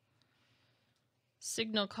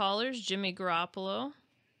 Signal Callers, Jimmy Garoppolo.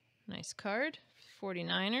 Nice card.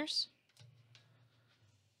 49ers.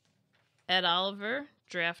 Ed Oliver,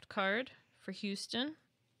 draft card for Houston.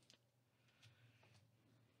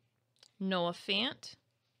 Noah Fant.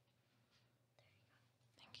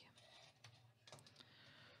 Thank you.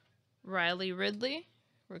 Riley Ridley,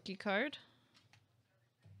 rookie card.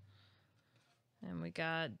 And we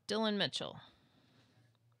got Dylan Mitchell.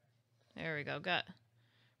 There we go. Got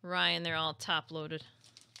Ryan, they're all top loaded.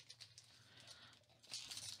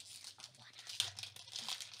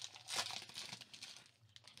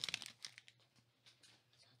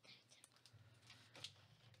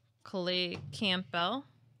 Calais Campbell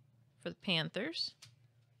for the Panthers.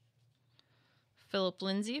 Philip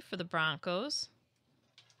Lindsay for the Broncos.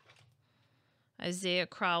 Isaiah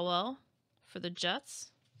Crowell for the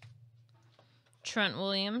Jets. Trent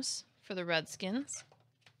Williams for the Redskins.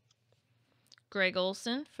 Greg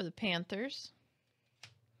Olsen for the Panthers.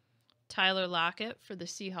 Tyler Lockett for the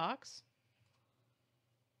Seahawks.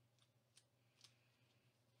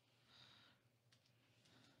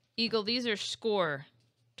 Eagle, these are score.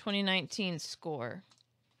 2019 score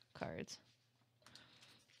cards.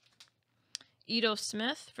 Ito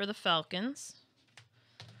Smith for the Falcons.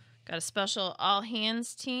 Got a special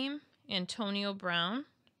all-hands team. Antonio Brown.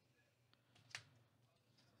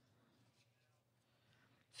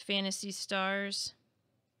 Fantasy Stars,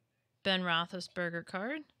 Ben Roethlisberger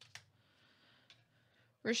card.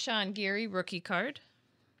 Rashawn Gary, rookie card.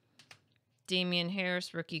 Damian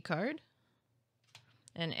Harris, rookie card.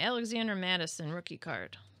 And Alexander Madison, rookie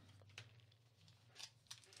card.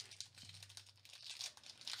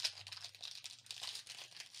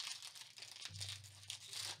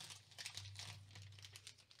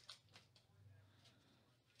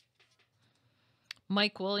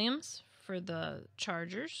 Mike Williams for the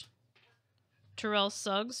Chargers. Terrell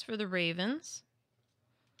Suggs for the Ravens.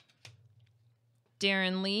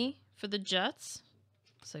 Darren Lee for the Jets.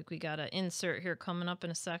 Looks like we got an insert here coming up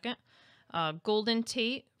in a second. Golden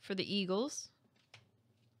Tate for the Eagles.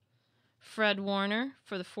 Fred Warner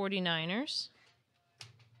for the 49ers.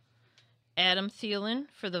 Adam Thielen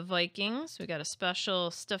for the Vikings. We got a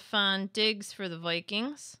special Stephon Diggs for the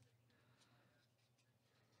Vikings.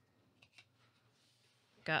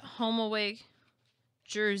 Got home away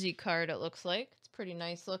jersey card, it looks like. It's pretty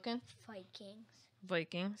nice looking.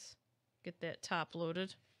 Vikings. Get that top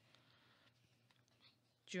loaded.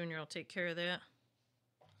 Joonyer will take care of that.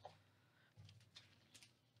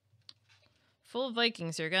 Full of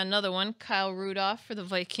Vikings here. Got another one. Kyle Rudolph for the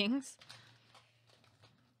Vikings.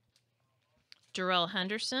 Darrell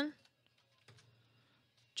Henderson.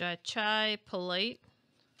 Jai Polite.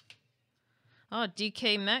 Oh,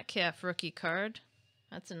 DK Metcalf rookie card.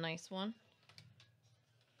 That's a nice one.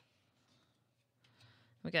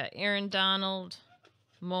 We got Aaron Donald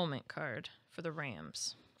moment card for the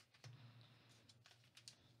Rams.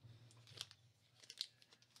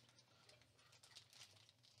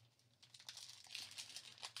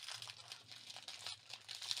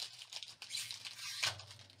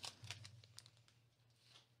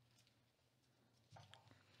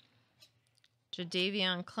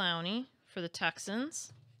 Jadeveon Clowney for the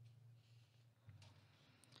Texans.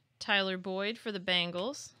 Tyler Boyd for the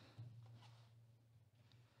Bengals.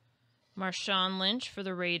 Marshawn Lynch for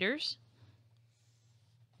the Raiders.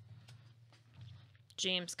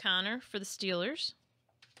 James Conner for the Steelers.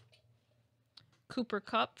 Cooper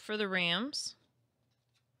Kupp for the Rams.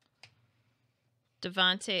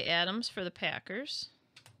 Devontae Adams for the Packers.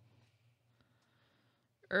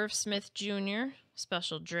 Irv Smith Jr.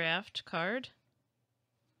 special draft card.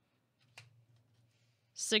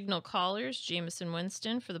 Signal Callers, Jameson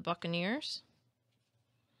Winston for the Buccaneers.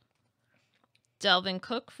 Delvin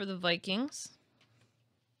Cook for the Vikings.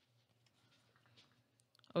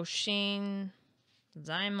 O'Shane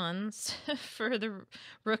Zymons for the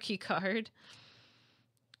rookie card.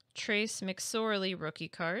 Trace McSorley rookie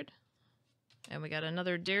card. And we got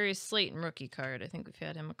another Darius Slayton rookie card. I think we've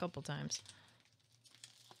had him a couple times.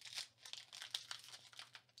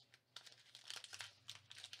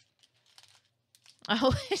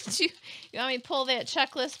 Oh, you want me to pull that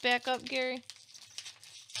checklist back up, Gary?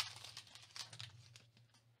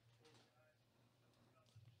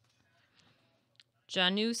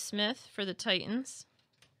 Jonnu Smith for the Titans.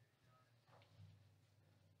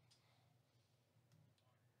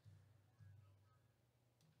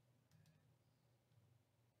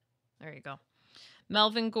 There you go.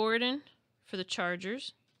 Melvin Gordon for the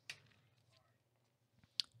Chargers.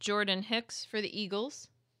 Jordan Hicks for the Eagles.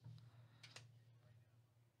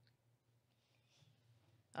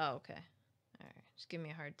 Oh, okay. All right. Just give me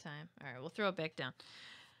a hard time. All right, we'll throw it back down.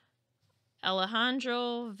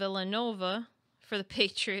 Alejandro Villanova for the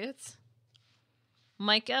Patriots.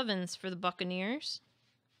 Mike Evans for the Buccaneers.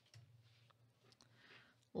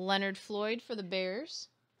 Leonard Floyd for the Bears.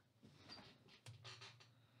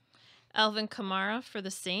 Alvin Kamara for the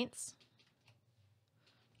Saints.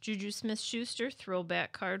 Juju Smith-Schuster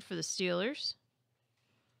throwback card for the Steelers.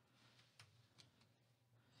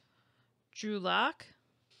 Drew Lock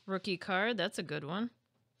rookie card. That's a good one.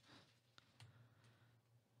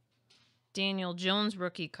 Daniel Jones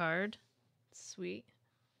rookie card. Sweet.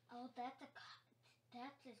 Oh, that's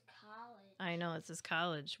his college. I know, it's his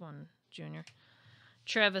college one, Junior.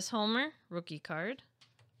 Travis Homer rookie card.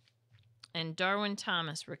 And Darwin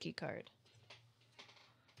Thomas rookie card.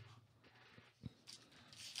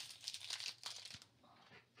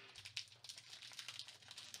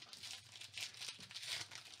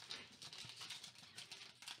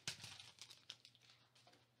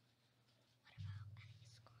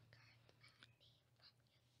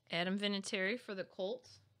 Adam Vinatieri for the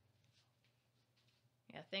Colts.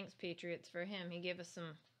 Yeah, thanks, Patriots, for him. He gave us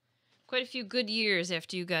quite a few good years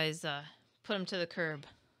after you guys put him to the curb.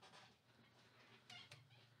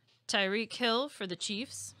 Tyreek Hill for the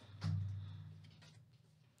Chiefs.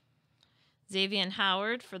 Xavier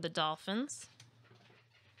Howard for the Dolphins.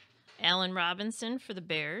 Allen Robinson for the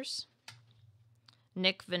Bears.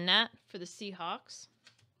 Nick Vannett for the Seahawks.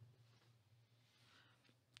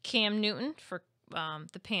 Cam Newton for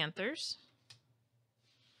the Panthers.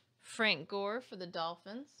 Frank Gore for the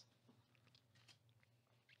Dolphins.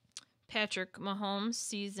 Patrick Mahomes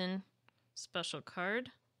season special card.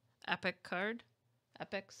 Epic card.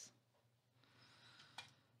 Epics.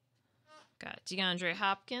 Got DeAndre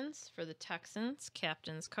Hopkins for the Texans.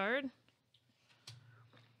 Captain's card.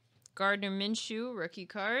 Gardner Minshew rookie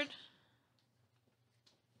card.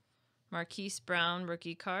 Marquise Brown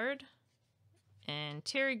rookie card. And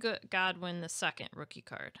Terry Godwin, the second rookie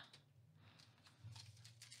card.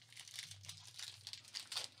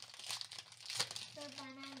 So then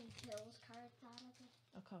any Bills cards out of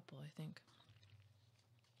it? A couple, I think.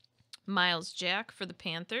 Miles Jack for the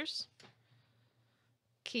Panthers.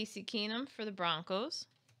 Casey Keenum for the Broncos.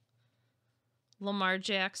 Lamar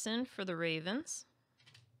Jackson for the Ravens.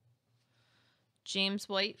 James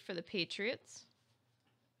White for the Patriots.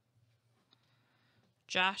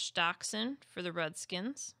 Josh Doxson for the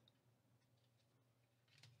Redskins.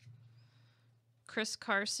 Chris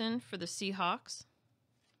Carson for the Seahawks.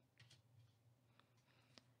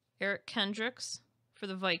 Eric Kendricks for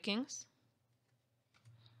the Vikings.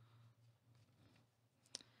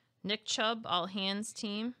 Nick Chubb, all hands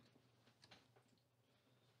team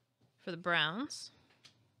for the Browns.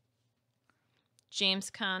 James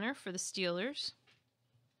Conner for the Steelers.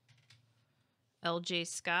 LJ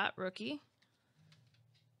Scott, rookie.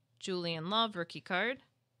 Julian Love, rookie card.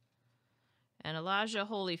 And Elijah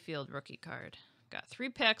Holyfield, rookie card. Got 3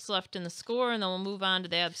 packs left in the score, and then we'll move on to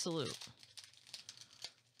the absolute.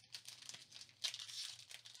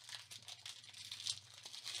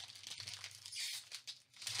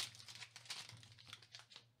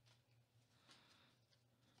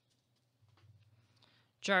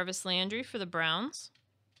 Jarvis Landry for the Browns.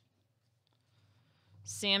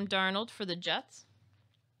 Sam Darnold for the Jets.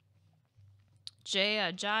 Jay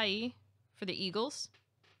Ajayi for the Eagles.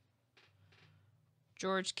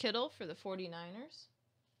 George Kittle for the 49ers.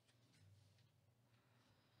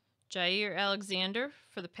 Jair Alexander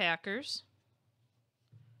for the Packers.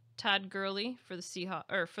 Todd Gurley for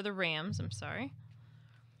the for the Rams, I'm sorry.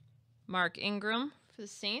 Mark Ingram for the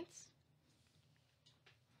Saints.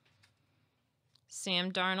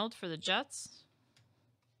 Sam Darnold for the Jets.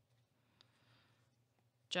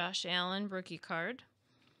 Josh Allen, rookie card.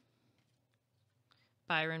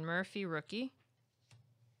 Byron Murphy, rookie.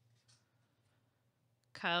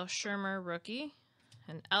 Kyle Shermer, rookie.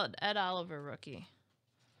 And Ed Oliver, rookie.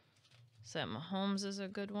 So that Mahomes is a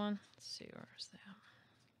good one. Let's see, where's that?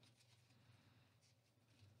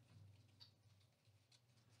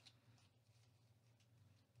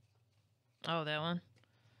 Oh, that one.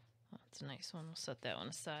 Oh, that's a nice one. We'll set that one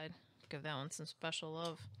aside. Give that one some special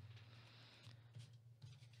love.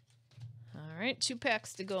 All right, 2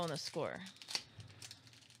 packs to go on the score.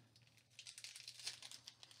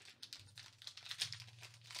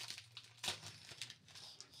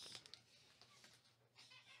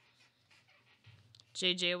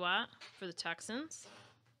 J.J. Watt for the Texans.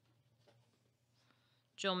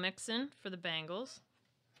 Joe Mixon for the Bengals.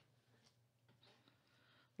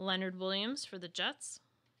 Leonard Williams for the Jets.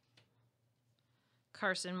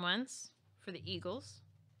 Carson Wentz for the Eagles.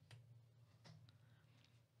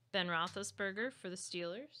 Ben Roethlisberger for the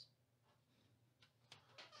Steelers.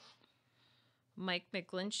 Mike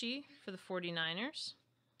McGlinchey for the 49ers.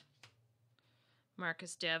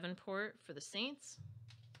 Marcus Davenport for the Saints.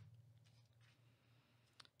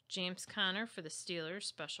 James Conner for the Steelers,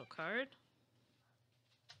 special card.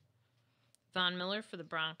 Von Miller for the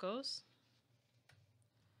Broncos.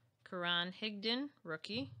 Karan Higdon,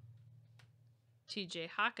 rookie. TJ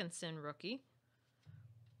Hawkinson, rookie.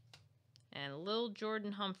 And Lil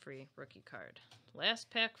Jordan Humphrey, rookie card. Last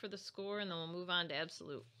pack for the score, and then we'll move on to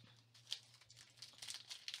absolute.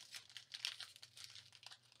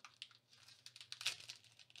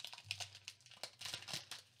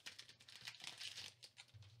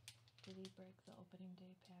 Did he break the opening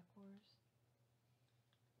day pack wars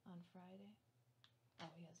on Friday? Oh,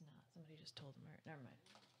 he has not. Somebody just told him. All right, never mind.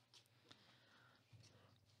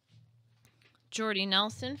 Jordy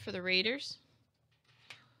Nelson for the Raiders.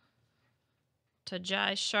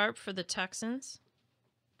 Tajai Sharp for the Titans,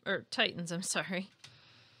 I'm sorry.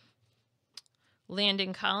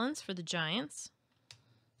 Landon Collins for the Giants.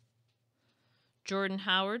 Jordan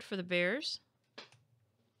Howard for the Bears.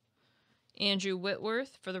 Andrew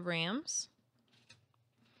Whitworth for the Rams.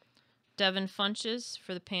 Devin Funches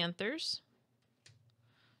for the Panthers.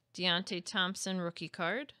 Deontay Thompson, rookie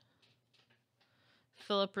card.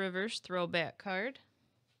 Phillip Rivers, throwback card.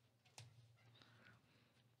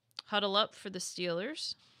 Huddle Up for the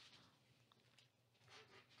Steelers.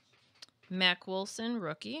 Mac Wilson,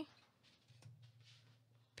 rookie.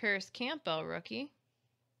 Paris Campbell, rookie.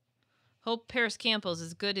 Hope Paris Campbell's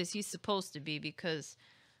as good as he's supposed to be, because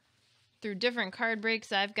through different card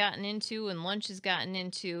breaks I've gotten into and Lunch has gotten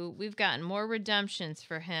into, we've gotten more redemptions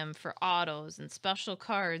for him for autos and special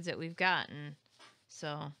cards that we've gotten.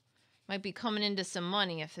 So, might be coming into some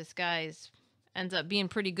money if this guy ends up being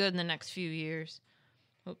pretty good in the next few years.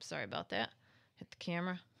 Oops, sorry about that. Hit the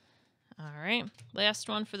camera. All right, last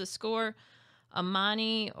one for the score.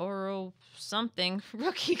 Amani Oro something,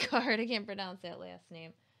 rookie card. I can't pronounce that last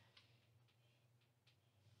name.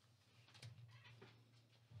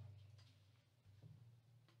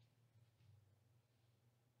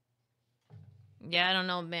 Yeah, I don't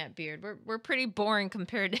know, Matt Beard. We're pretty boring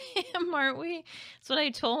compared to him, aren't we? That's what I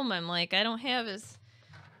told him. I'm like, I don't have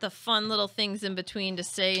the fun little things in between to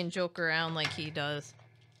say and joke around like he does.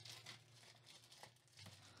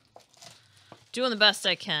 Doing the best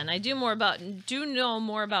I can. I do know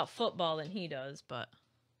more about football than he does, but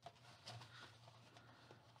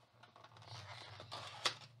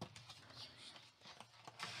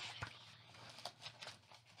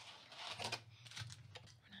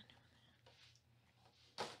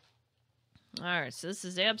All right, so this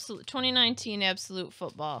is absolute 2019 Absolute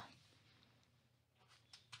Football.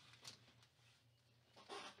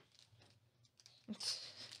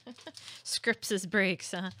 Scripts as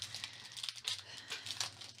breaks, huh?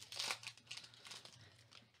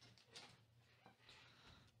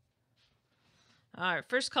 All right,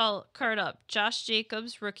 first card up. Josh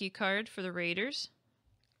Jacobs, rookie card for the Raiders.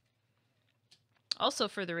 Also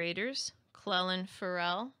for the Raiders, Clelin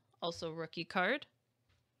Ferrell, also rookie card.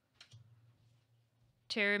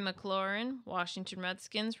 Terry McLaurin, Washington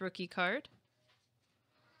Redskins, rookie card.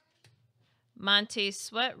 Montez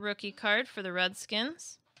Sweat, rookie card for the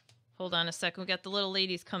Redskins. Hold on a second. We got the little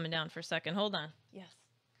ladies coming down for a second. Hold on. Yes.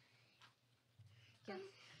 Yes.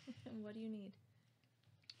 What do you need?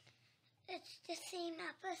 It's the same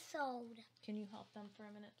episode. Can you help them for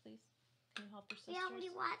a minute, please? Can you help your sisters? We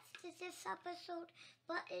already watched this episode,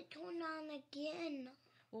 but it turned on again.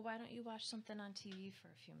 Well, why don't you watch something on TV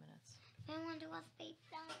for a few minutes? I want to watch Baby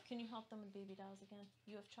Dolls. Can you help them with Baby Dolls again?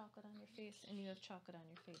 You have chocolate on your face, and you have chocolate on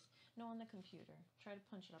your face. No, on the computer. Try to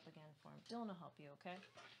punch it up again for him. Dylan will help you, okay?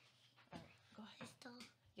 All right, go ahead.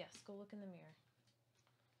 Yes, go look in the mirror.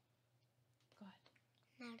 Go ahead.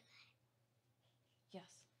 Now Yes,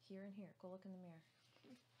 here and here. Go look in the mirror.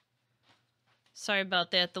 Sorry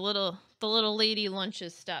about that. The little lady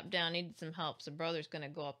lunches stopped down, needed some help, so brother's gonna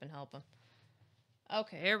go up and help him.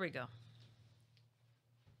 Okay, here we go.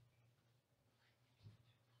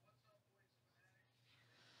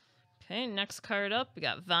 Okay, next card up, we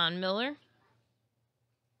got Von Miller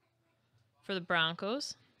for the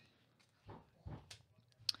Broncos.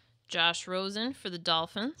 Josh Rosen for the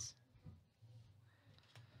Dolphins.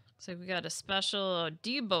 Looks like we got a special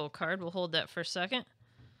Debo card. We'll hold that for a second.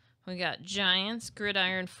 We got Giants,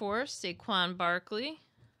 Gridiron Force, Saquon Barkley.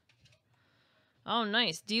 Oh,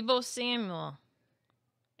 nice. Debo Samuel.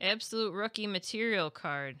 Absolute rookie material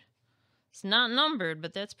card. It's not numbered,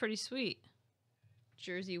 but that's pretty sweet.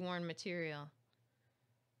 Jersey worn material.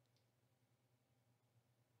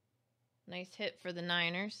 Nice hit for the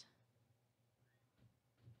Niners.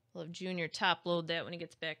 We'll have Joonyer top load that when he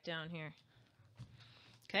gets back down here.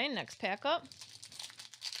 Okay, next pack up.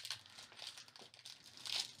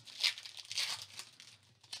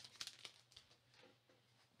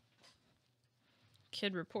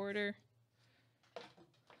 Kid Reporter.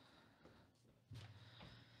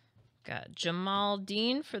 Got Jamal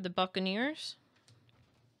Dean for the Buccaneers.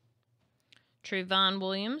 Trayvon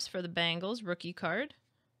Williams for the Bengals, rookie card.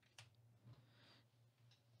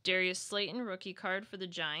 Darius Slayton, rookie card for the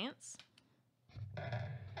Giants.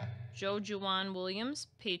 Joe Juwan Williams,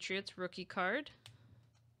 Patriots, rookie card.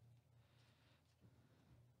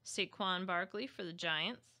 Saquon Barkley for the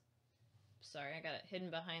Giants. Sorry, I got it hidden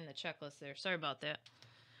behind the checklist there. Sorry about that.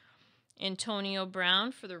 Antonio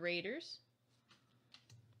Brown for the Raiders.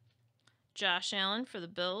 Josh Allen for the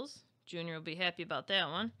Bills. Joonyer will be happy about that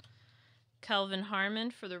one. Kelvin Harmon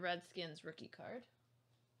for the Redskins, rookie card.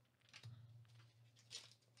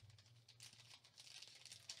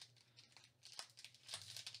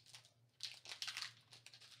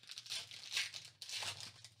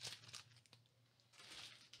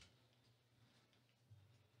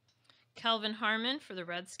 Kelvin Harmon for the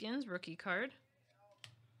Redskins, rookie card.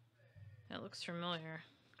 That looks familiar,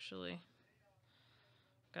 actually.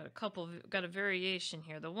 Got a variation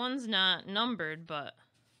here. The one's not numbered, but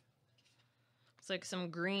it's like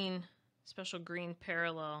some green, special green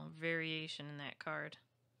parallel variation in that card.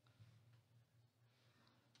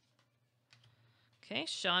 Okay,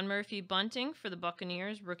 Sean Murphy Bunting for the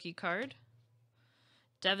Buccaneers, rookie card.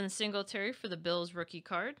 Devin Singletary for the Bills, rookie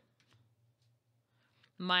card.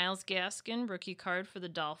 Myles Gaskin, rookie card for the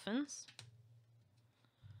Dolphins.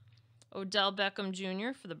 Odell Beckham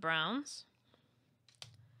Jr. for the Browns.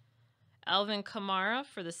 Alvin Kamara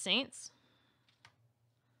for the Saints.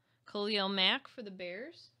 Khalil Mack for the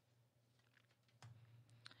Bears.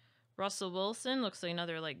 Russell Wilson, looks like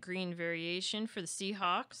another like green variation for the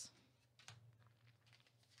Seahawks.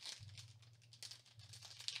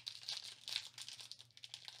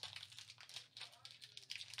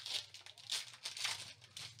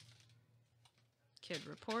 Kid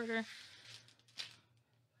Reporter.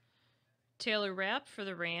 Taylor Rapp for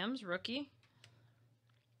the Rams, rookie.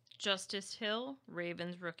 Justice Hill,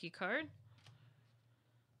 Ravens, rookie card.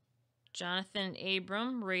 Jonathan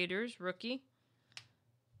Abram, Raiders, rookie.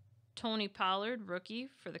 Tony Pollard, rookie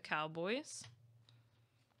for the Cowboys.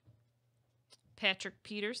 Patrick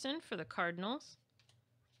Peterson for the Cardinals.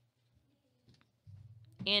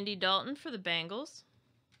 Andy Dalton for the Bengals.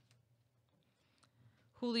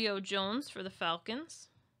 Julio Jones for the Falcons.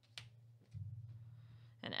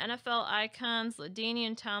 And NFL Icons,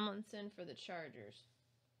 LaDainian Tomlinson for the Chargers.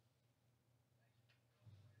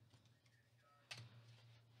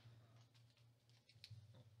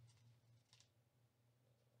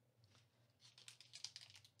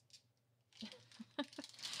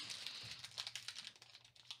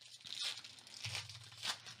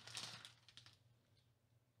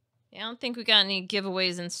 don't think we got any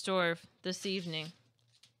giveaways in store this evening.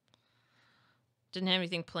 Didn't have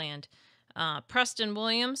anything planned. Preston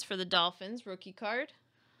Williams for the Dolphins, rookie card.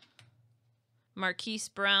 Marquise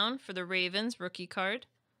Brown for the Ravens, rookie card.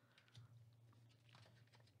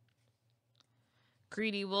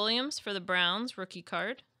 Greedy Williams for the Browns, rookie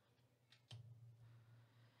card.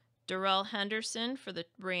 Darrell Henderson for the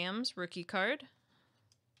Rams, rookie card.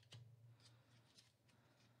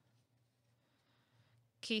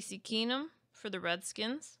 Casey Keenum for the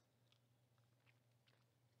Redskins.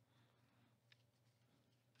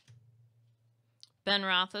 Ben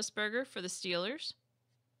Roethlisberger for the Steelers.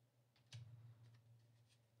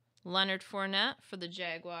 Leonard Fournette for the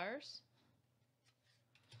Jaguars.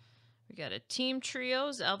 We got a team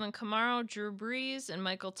trios, Alvin Kamara, Drew Brees, and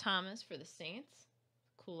Michael Thomas for the Saints.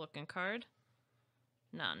 Cool looking card.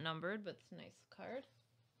 Not numbered, but it's a nice card.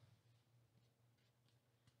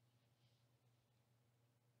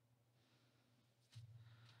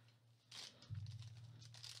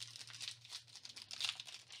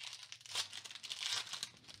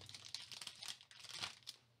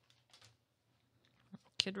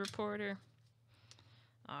 Kid Reporter.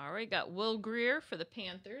 All right, got Will Greer for the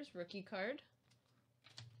Panthers, rookie card.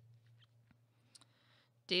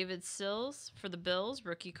 David Sills for the Bills,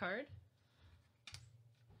 rookie card.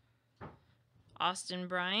 Austin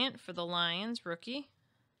Bryant for the Lions, rookie.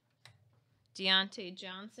 Deontay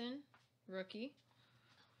Johnson, rookie.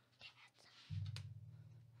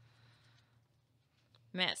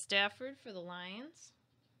 Matt Stafford for the Lions.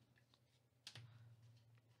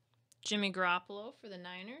 Jimmy Garoppolo for the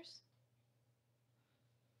Niners.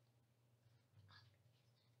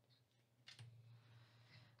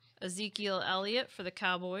 Ezekiel Elliott for the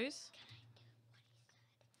Cowboys.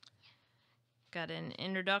 Got an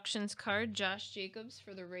introductions card, Josh Jacobs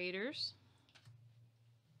for the Raiders.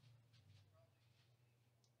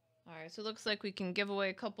 All right, so it looks like we can give away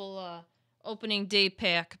a couple opening day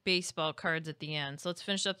pack baseball cards at the end. So let's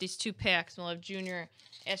finish up these 2 packs, and we'll have Joonyer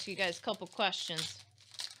ask you guys a couple questions.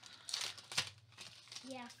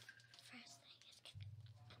 Yeah. First thing is,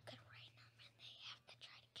 I'm gonna write them and they have to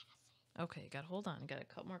try to guess it. Okay, got to hold on. Got a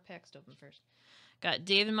couple more packs to open first. Got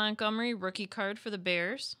David Montgomery, rookie card for the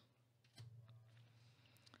Bears.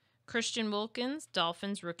 Christian Wilkins,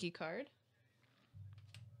 Dolphins, rookie card.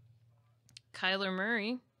 Kyler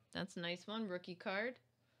Murray, that's a nice one, rookie card.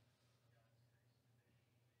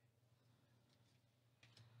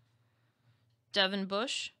 Devin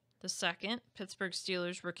Bush, the second, Pittsburgh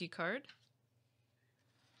Steelers, rookie card.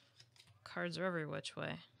 Cards are every which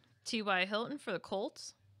way. T.Y. Hilton for the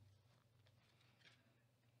Colts.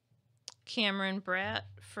 Cameron Bratt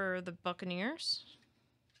for the Buccaneers.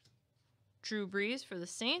 Drew Brees for the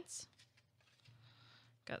Saints.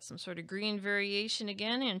 Got some sort of green variation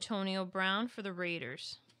again. Antonio Brown for the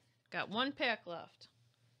Raiders. Got 1 pack left.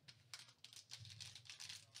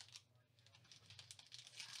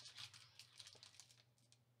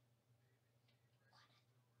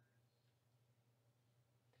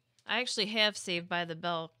 I actually have Saved by the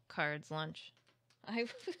Bell cards, Lunch.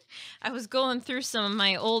 I was going through some of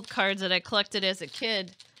my old cards that I collected as a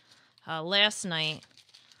kid last night.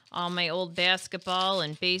 All my old basketball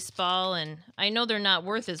and baseball, and I know they're not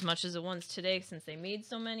worth as much as the ones today since they made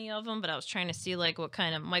so many of them, but I was trying to see like what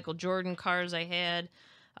kind of Michael Jordan cards I had,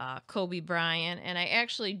 Kobe Bryant, and I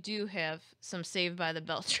actually do have some Saved by the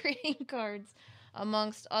Bell trading cards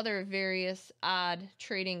amongst other various odd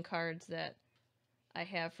trading cards that I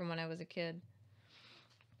have from when I was a kid.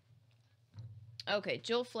 Okay,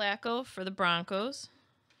 Joe Flacco for the Broncos.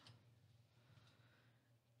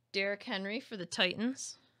 Derrick Henry for the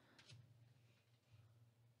Titans.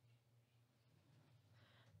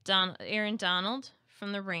 Aaron Donald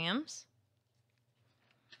from the Rams.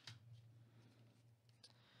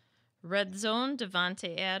 Red Zone,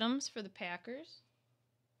 Devontae Adams for the Packers.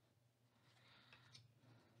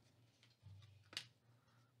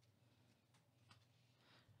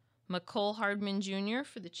 McCole Hardman Jr.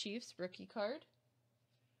 for the Chiefs, rookie card.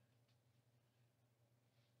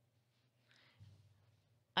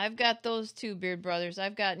 I've got those too, Beard Brothers.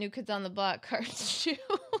 I've got New Kids on the Block cards too.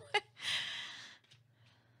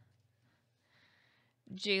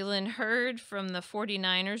 Jalen Hurd from the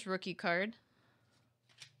 49ers, rookie card.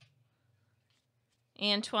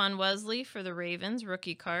 Antoine Wesley for the Ravens,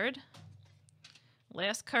 rookie card.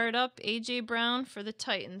 Last card up, A.J. Brown for the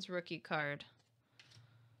Titans, rookie card.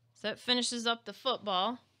 So that finishes up the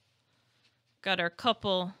football. Got our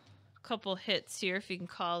couple hits here, if you can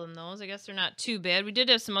call them those. I guess they're not too bad. We did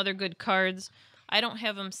have some other good cards. I don't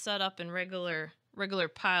have them set up in regular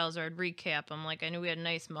piles, or I'd recap them. Like I knew we had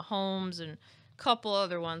nice Mahomes and a couple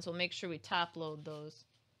other ones. We'll make sure we top load those.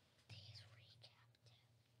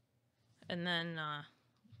 And then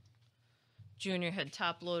Joonyer had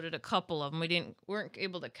top loaded a couple of them. Weren't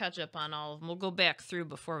able to catch up on all of them. We'll go back through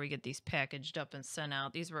before we get these packaged up and sent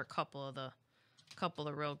out. These were a couple of the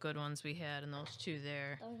real good ones we had, and those two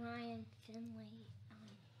there. The Ryan Finley.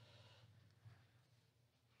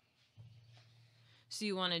 So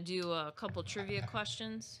you want to do a couple trivia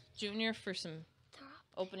questions, Joonyer, for some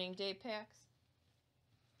opening day packs?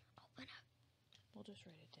 Open up. We'll just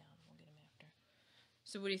write it down. We'll get them after.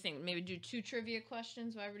 So what do you think? Maybe do 2 trivia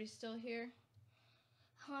questions while everybody's still here?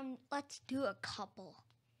 Let's do a couple.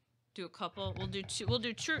 Do a couple. We'll do 2. We'll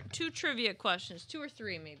do 2 trivia questions, 2 or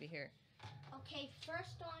 3 maybe here. Okay,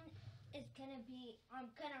 first one is gonna be, I'm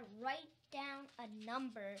gonna write down a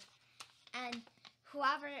number, and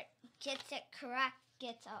whoever gets it correct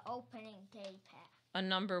gets an opening day pack. A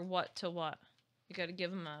number what to what? You got to give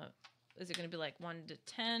them a. Is it going to be like 1 to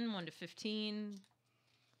 10, 1 to 15?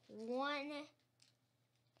 1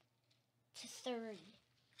 to 30.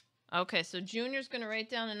 Okay, so Joonyer's going to write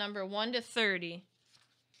down a number 1 to 30,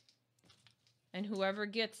 and whoever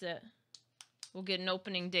gets it will get an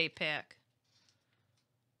opening day pack.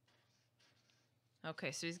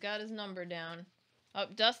 Okay, so he's got his number down. Oh,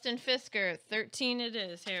 Dustin Fisker, 13 it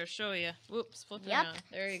is. Here, I'll show you. Whoops, flip it around.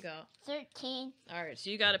 There you go. 13. All right, so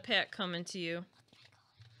you got a pack coming to you.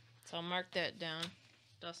 So I'll mark that down.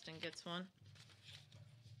 Dustin gets one.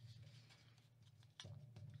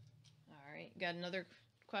 All right, got another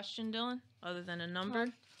question, Dylan? Other than a number?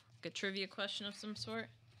 Like a trivia question of some sort?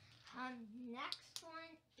 Next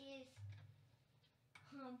one is,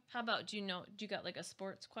 How about, do you got like a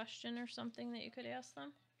sports question or something that you could ask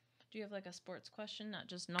them? Do you have like a sports question, not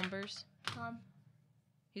just numbers?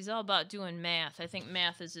 He's all about doing math. I think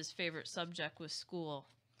math is his favorite subject with school.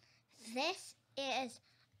 This is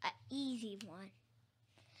an easy one.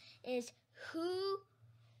 Is who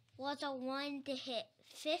was the one to hit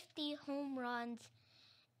 50 home runs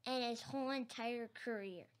in his whole entire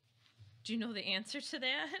career? Do you know the answer to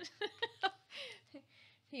that?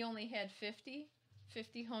 He only had 50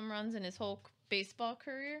 home runs in his whole baseball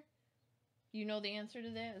career? You know the answer to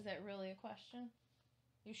that? Is that really a question?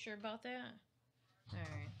 You sure about that? All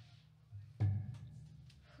right.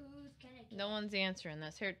 Who's gonna get No one's answering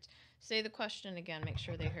this. Here, say the question again. Make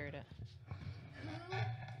sure they heard it.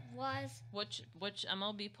 Who was... Which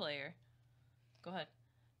MLB player? Go ahead.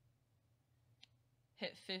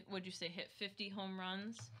 What'd you say? Hit 50 home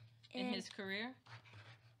runs in his career?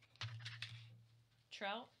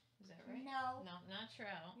 Trout? Is that right? No. No, not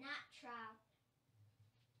Trout. Not Trout.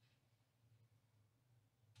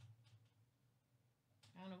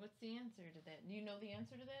 I don't know. What's the answer to that? Do you know the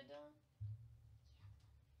answer to that, Dylan?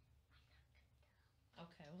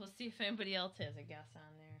 Okay, we'll see if anybody else has a guess on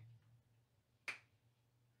there.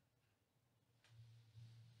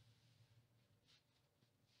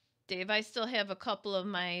 Dave, I still have a couple of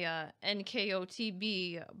my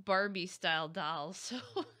NKOTB Barbie style dolls, so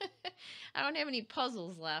I don't have any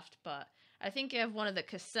puzzles left, but I think I have one of the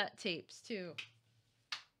cassette tapes too.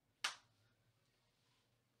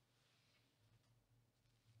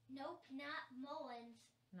 Nope, not Mullins.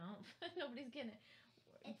 No, nobody's getting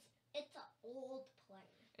it. It's an old player.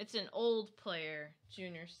 It's an old player,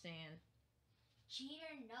 Joonyer saying.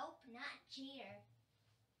 Jeter? Nope, not Jeter.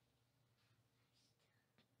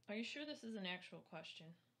 Are you sure this is an actual question?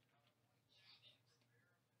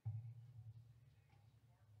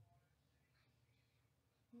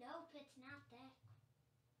 Nope, it's not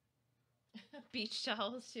that. Beach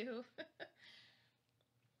towels too.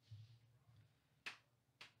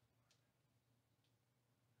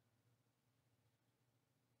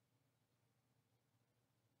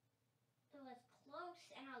 It was close,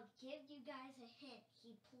 and I'll give you guys a hint.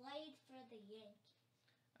 He played for the Yankees.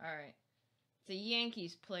 All right. It's a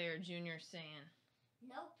Yankees player, Joonyer saying.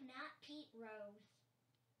 Nope, not Pete Rose.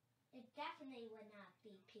 It definitely would not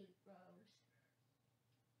be Pete Rose.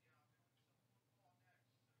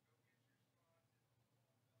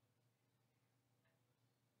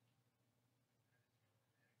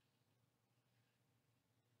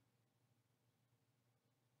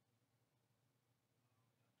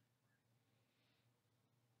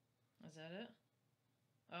 Is that it?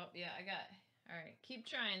 Oh, yeah, I got it. All right, keep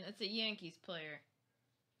trying. It's a Yankees player.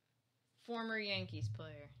 Former Yankees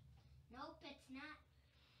player. Nope, it's not.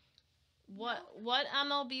 What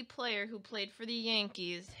MLB player who played for the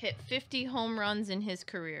Yankees hit 50 home runs in his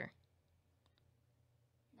career?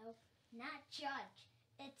 Nope, not Judge.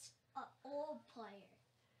 It's an old player.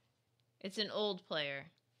 It's an old player.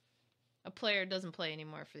 A player doesn't play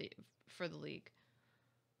anymore for the league.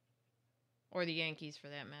 Or the Yankees, for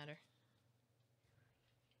that matter.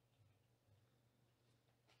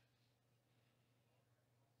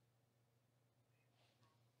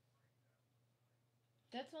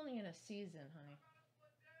 That's only in a season, honey.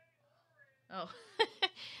 Oh,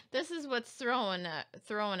 this is what's throwing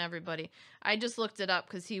everybody. I just looked it up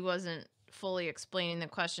because he wasn't fully explaining the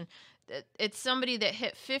question. It's somebody that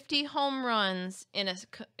hit 50 home runs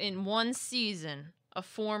in one season. A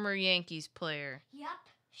former Yankees player. Yep,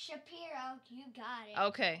 Shapiro, you got it.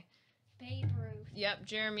 Okay. Babe Ruth. Yep,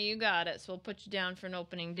 Jeremy, you got it. So we'll put you down for an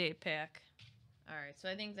opening day pack. All right, so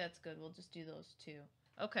I think that's good. We'll just do those two.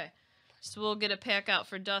 Okay, so we'll get a pack out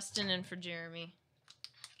for Dustin and for Jeremy.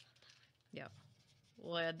 Yep,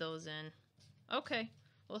 we'll add those in. Okay,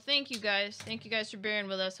 well, thank you guys. Thank you guys for bearing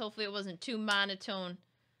with us. Hopefully it wasn't too monotone.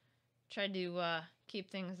 Tried to keep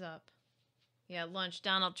things up. Yeah, lunch,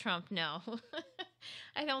 Donald Trump, no.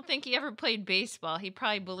 I don't think he ever played baseball. He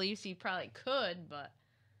probably believes he probably could, but...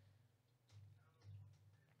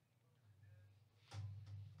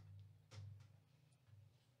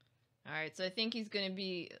 Alright, so I think he's going to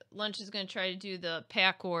be... Lunch is going to try to do the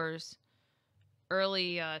Pack Wars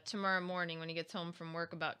early tomorrow morning when he gets home from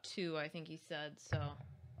work, about 2, I think he said. So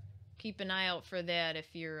keep an eye out for that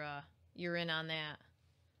if you're in on that.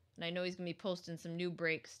 And I know he's going to be posting some new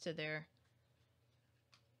breaks to there.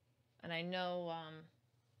 And I know, I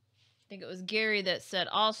think it was Gary that said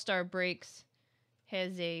All-Star Breaks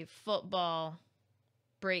has a football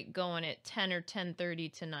break going at 10 or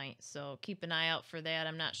 10:30 tonight. So keep an eye out for that.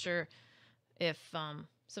 I'm not sure if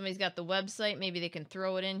somebody's got the website. Maybe they can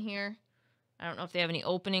throw it in here. I don't know if they have any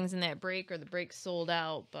openings in that break or the break's sold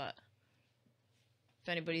out, but if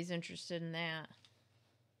anybody's interested in that.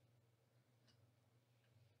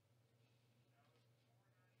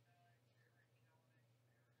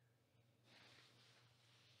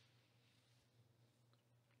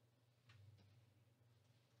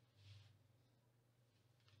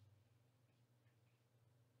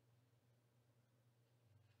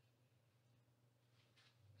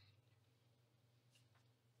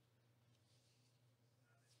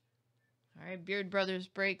 All right, Beard Brothers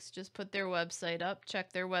Breaks just put their website up.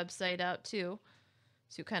 Check their website out too.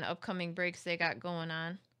 See what kind of upcoming breaks they got going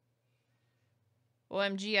on.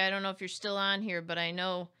 OMG, I don't know if you're still on here, but I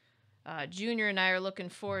know Joonyer and I are looking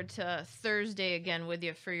forward to Thursday again with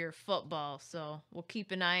you for your football. So we'll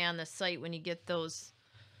keep an eye on the site when you get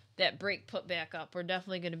that break put back up. We're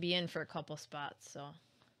definitely going to be in for a couple spots. So.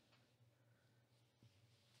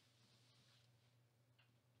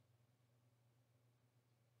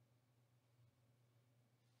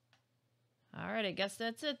 All right, I guess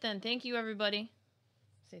that's it then. Thank you, everybody.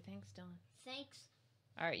 Say thanks, Dylan. Thanks.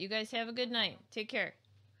 All right, you guys have a good night. Take care.